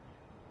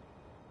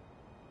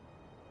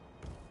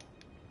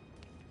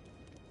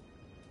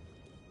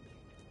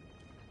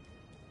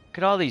 Look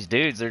at all these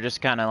dudes, they're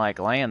just kind of like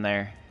laying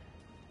there.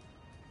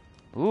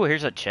 Ooh,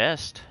 here's a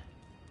chest.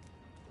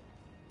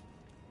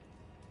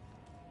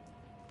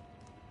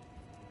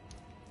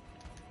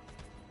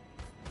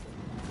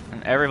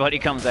 And everybody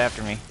comes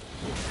after me.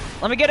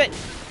 Let me get it!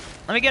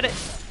 Let me get it!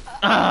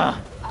 Ugh.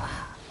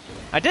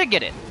 I did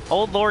get it!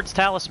 Old Lord's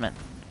Talisman.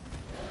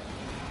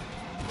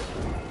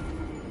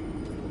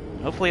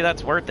 Hopefully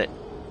that's worth it.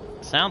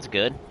 Sounds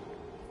good.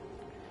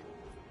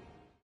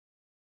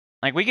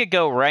 Like, we could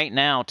go right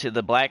now to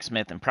the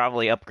blacksmith and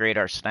probably upgrade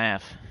our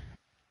staff.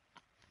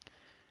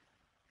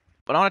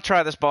 But I want to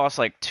try this boss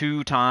like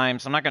 2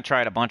 times. I'm not going to try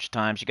it a bunch of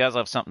times. You guys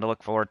will have something to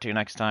look forward to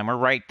next time. We're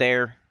right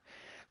there.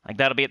 Like,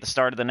 that'll be at the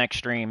start of the next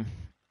stream.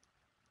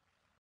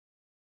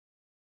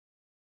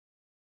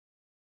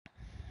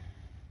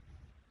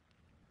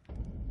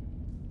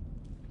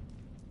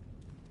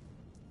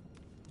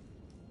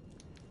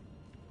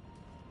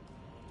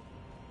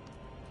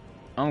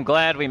 I'm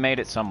glad we made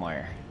it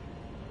somewhere.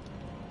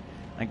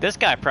 Like, this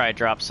guy probably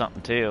dropped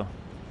something too.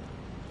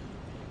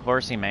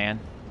 Horsey man.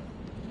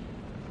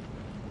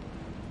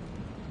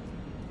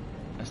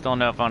 I still don't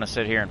know if I want to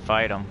sit here and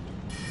fight him.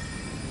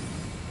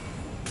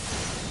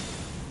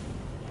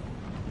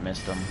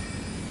 Missed him.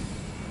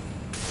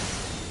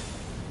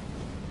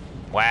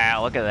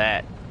 Wow, look at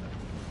that.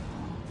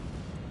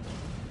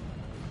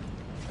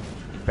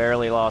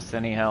 Barely lost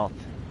any health.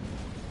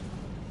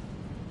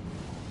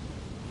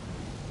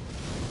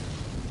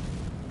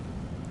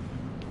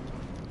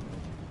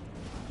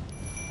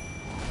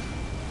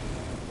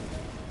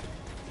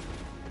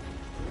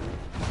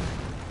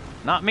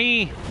 Not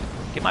me!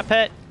 Get my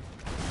pet!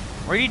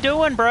 What are you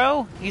doing,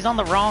 bro? He's on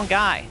the wrong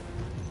guy.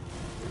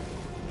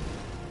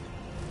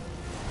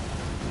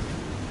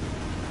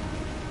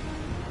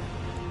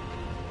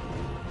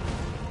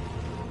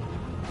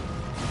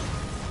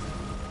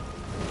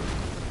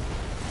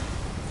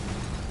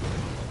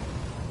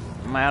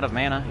 Am I out of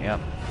mana? Yep.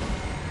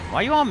 Why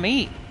are you on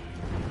me?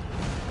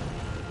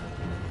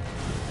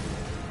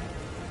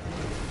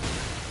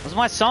 What's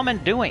my summon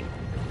doing?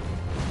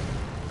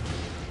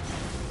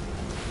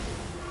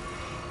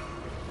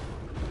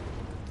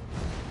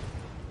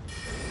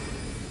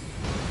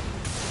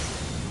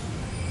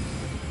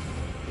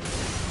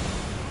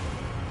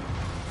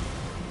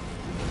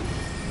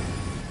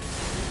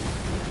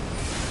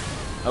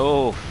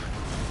 Oh.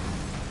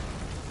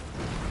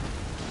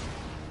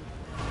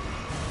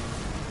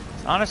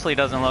 Honestly,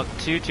 doesn't look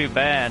too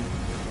bad.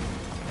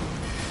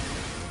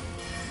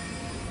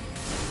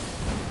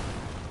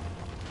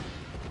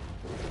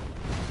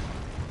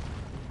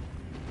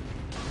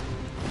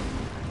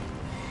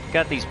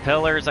 Got these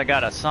pillars, I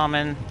got a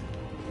summon.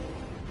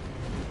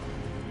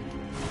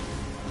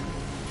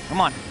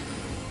 Come on.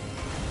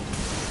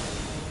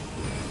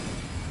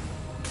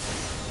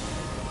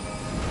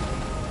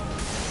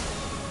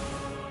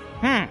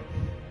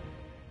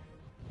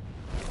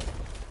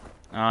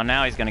 Oh,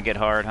 now he's gonna get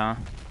hard, huh?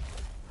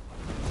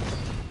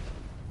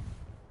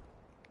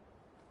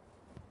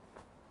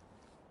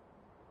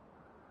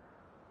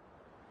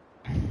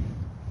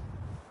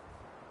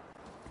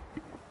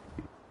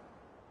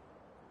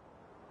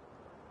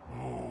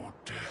 Oh,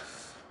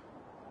 death.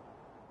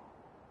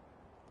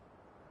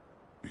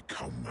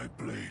 Become my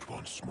blade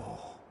once more.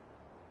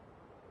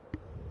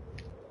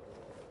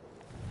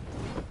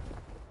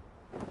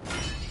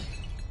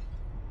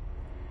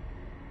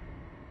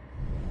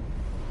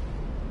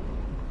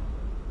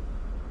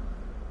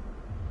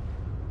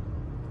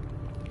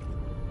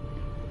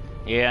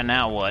 Yeah,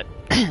 now what?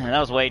 That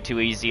was way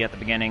too easy at the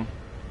beginning.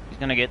 He's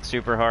gonna get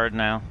super hard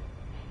now.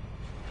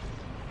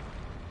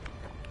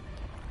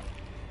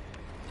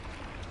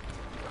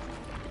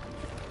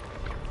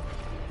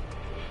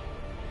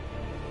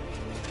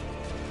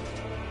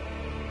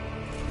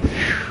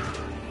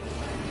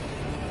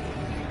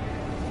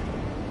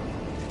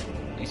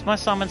 Is my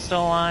summon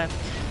still alive?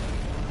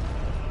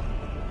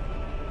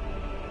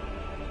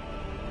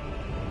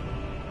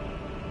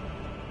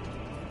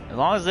 As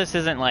long as this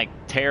isn't like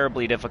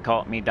terribly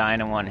difficult, me dying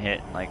in one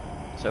hit, like,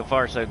 so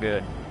far so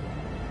good.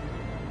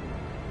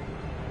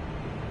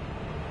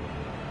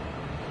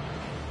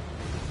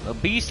 The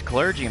Beast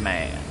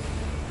Clergyman.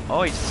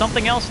 Oh, he's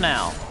something else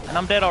now, and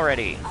I'm dead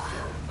already.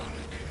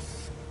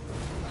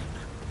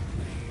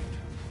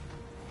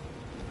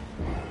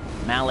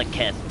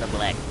 Malekith the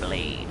Black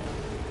Blade.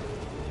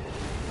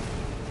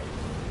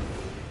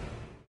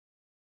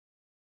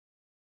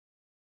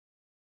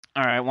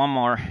 Alright, one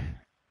more.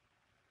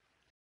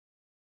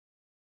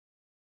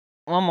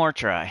 One more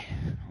try.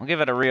 We'll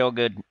give it a real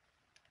good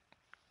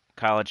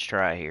college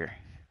try here.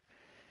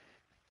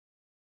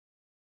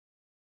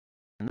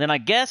 And then I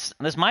guess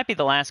this might be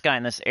the last guy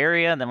in this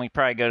area, and then we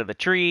probably go to the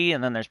tree,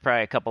 and then there's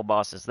probably a couple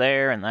bosses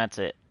there, and that's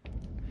it.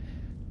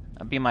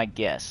 That'd be my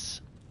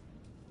guess.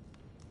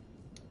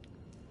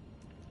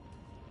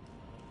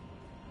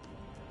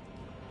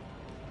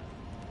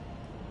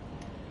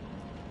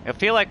 I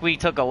feel like we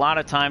took a lot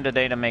of time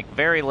today to make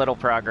very little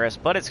progress,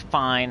 but it's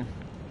fine.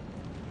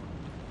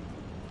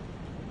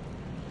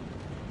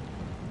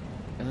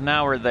 Because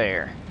now we're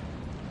there.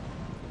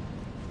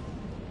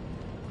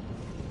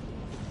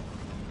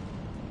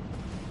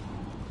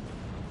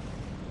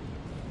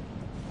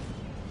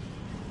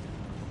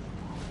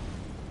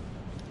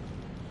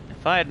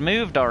 If I had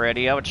moved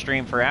already, I would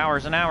stream for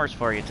hours and hours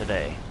for you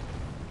today.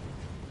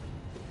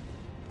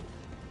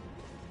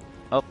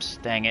 Oops,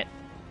 dang it.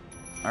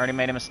 Already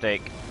made a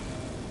mistake.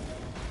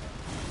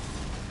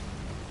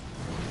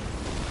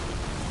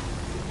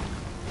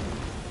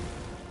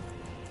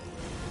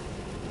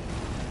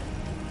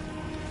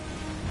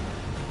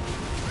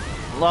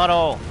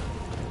 Lotto!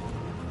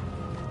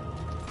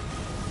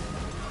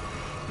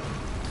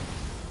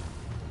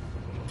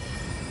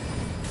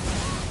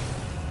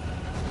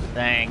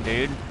 Dang,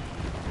 dude.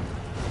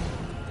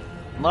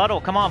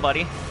 Lotto, come on,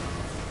 buddy.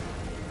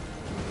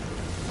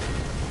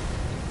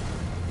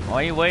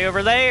 Why are you way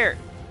over there?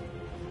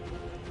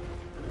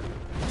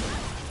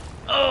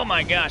 Oh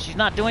my gosh, he's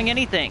not doing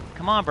anything.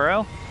 Come on,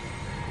 bro.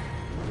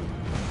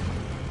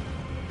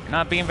 You're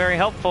not being very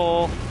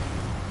helpful.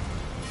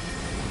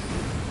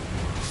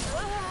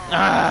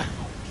 Ah.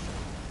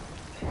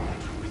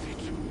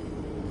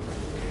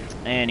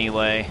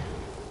 Anyway.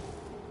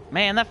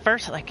 Man, that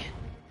first, like...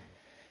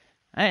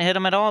 I didn't hit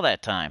him at all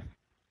that time.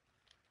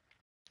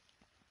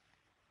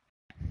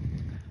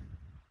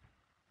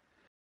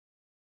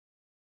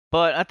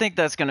 But I think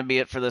that's going to be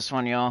it for this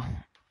one, y'all.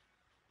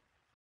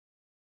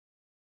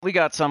 We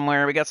got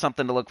somewhere. We got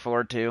something to look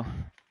forward to.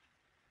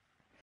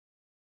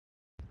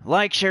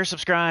 Like, share,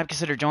 subscribe.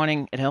 Consider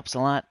joining. It helps a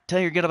lot. Tell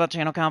your good about the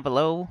channel, comment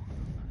below.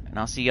 And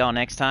I'll see y'all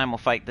next time. We'll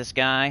fight this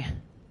guy.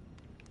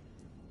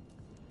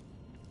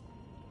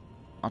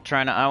 I'll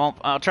try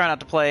not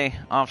to play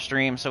off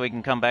stream so we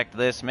can come back to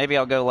this. Maybe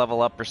I'll go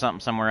level up or something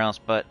somewhere else.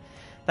 But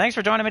thanks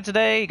for joining me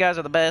today. You guys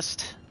are the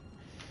best.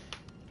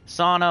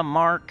 Sauna,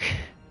 Mark,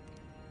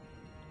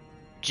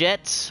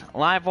 Jets,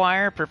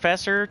 Livewire,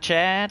 Professor,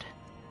 Chad,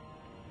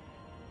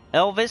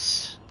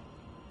 Elvis,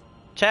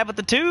 Chad with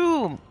the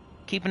 2,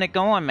 keeping it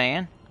going,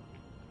 man.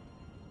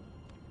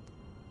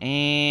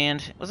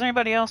 And was there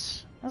anybody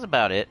else? That's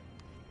about it.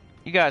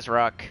 You guys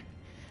rock.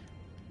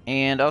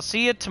 And I'll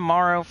see you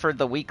tomorrow for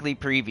the weekly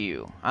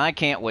preview. I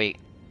can't wait.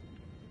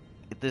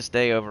 Get this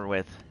day over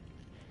with.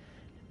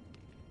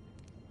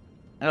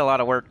 I got a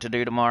lot of work to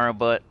do tomorrow,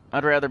 but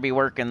I'd rather be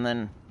working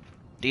than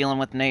dealing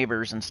with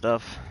neighbors and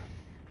stuff.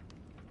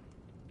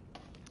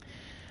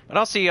 But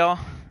I'll see y'all.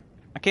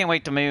 I can't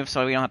wait to move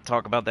so we don't have to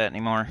talk about that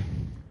anymore.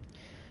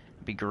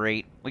 It'd be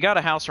great. We got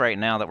a house right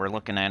now that we're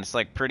looking at. It's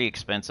like pretty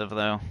expensive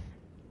though.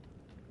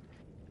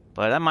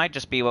 But that might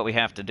just be what we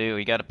have to do.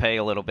 We got to pay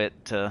a little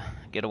bit to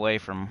get away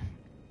from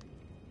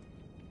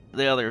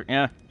the other,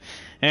 yeah.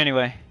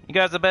 Anyway, you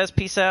guys are the best.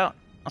 Peace out.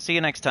 I'll see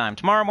you next time.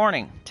 Tomorrow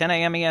morning, 10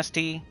 a.m.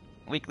 EST,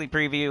 weekly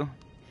preview.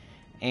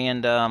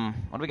 And,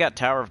 what do we got?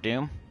 Tower of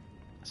Doom.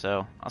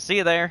 So, I'll see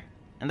you there.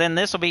 And then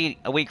this will be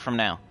a week from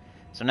now.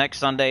 So next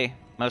Sunday,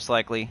 most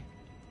likely,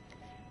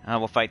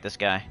 we'll fight this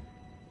guy.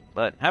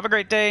 But have a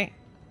great day.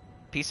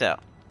 Peace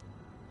out.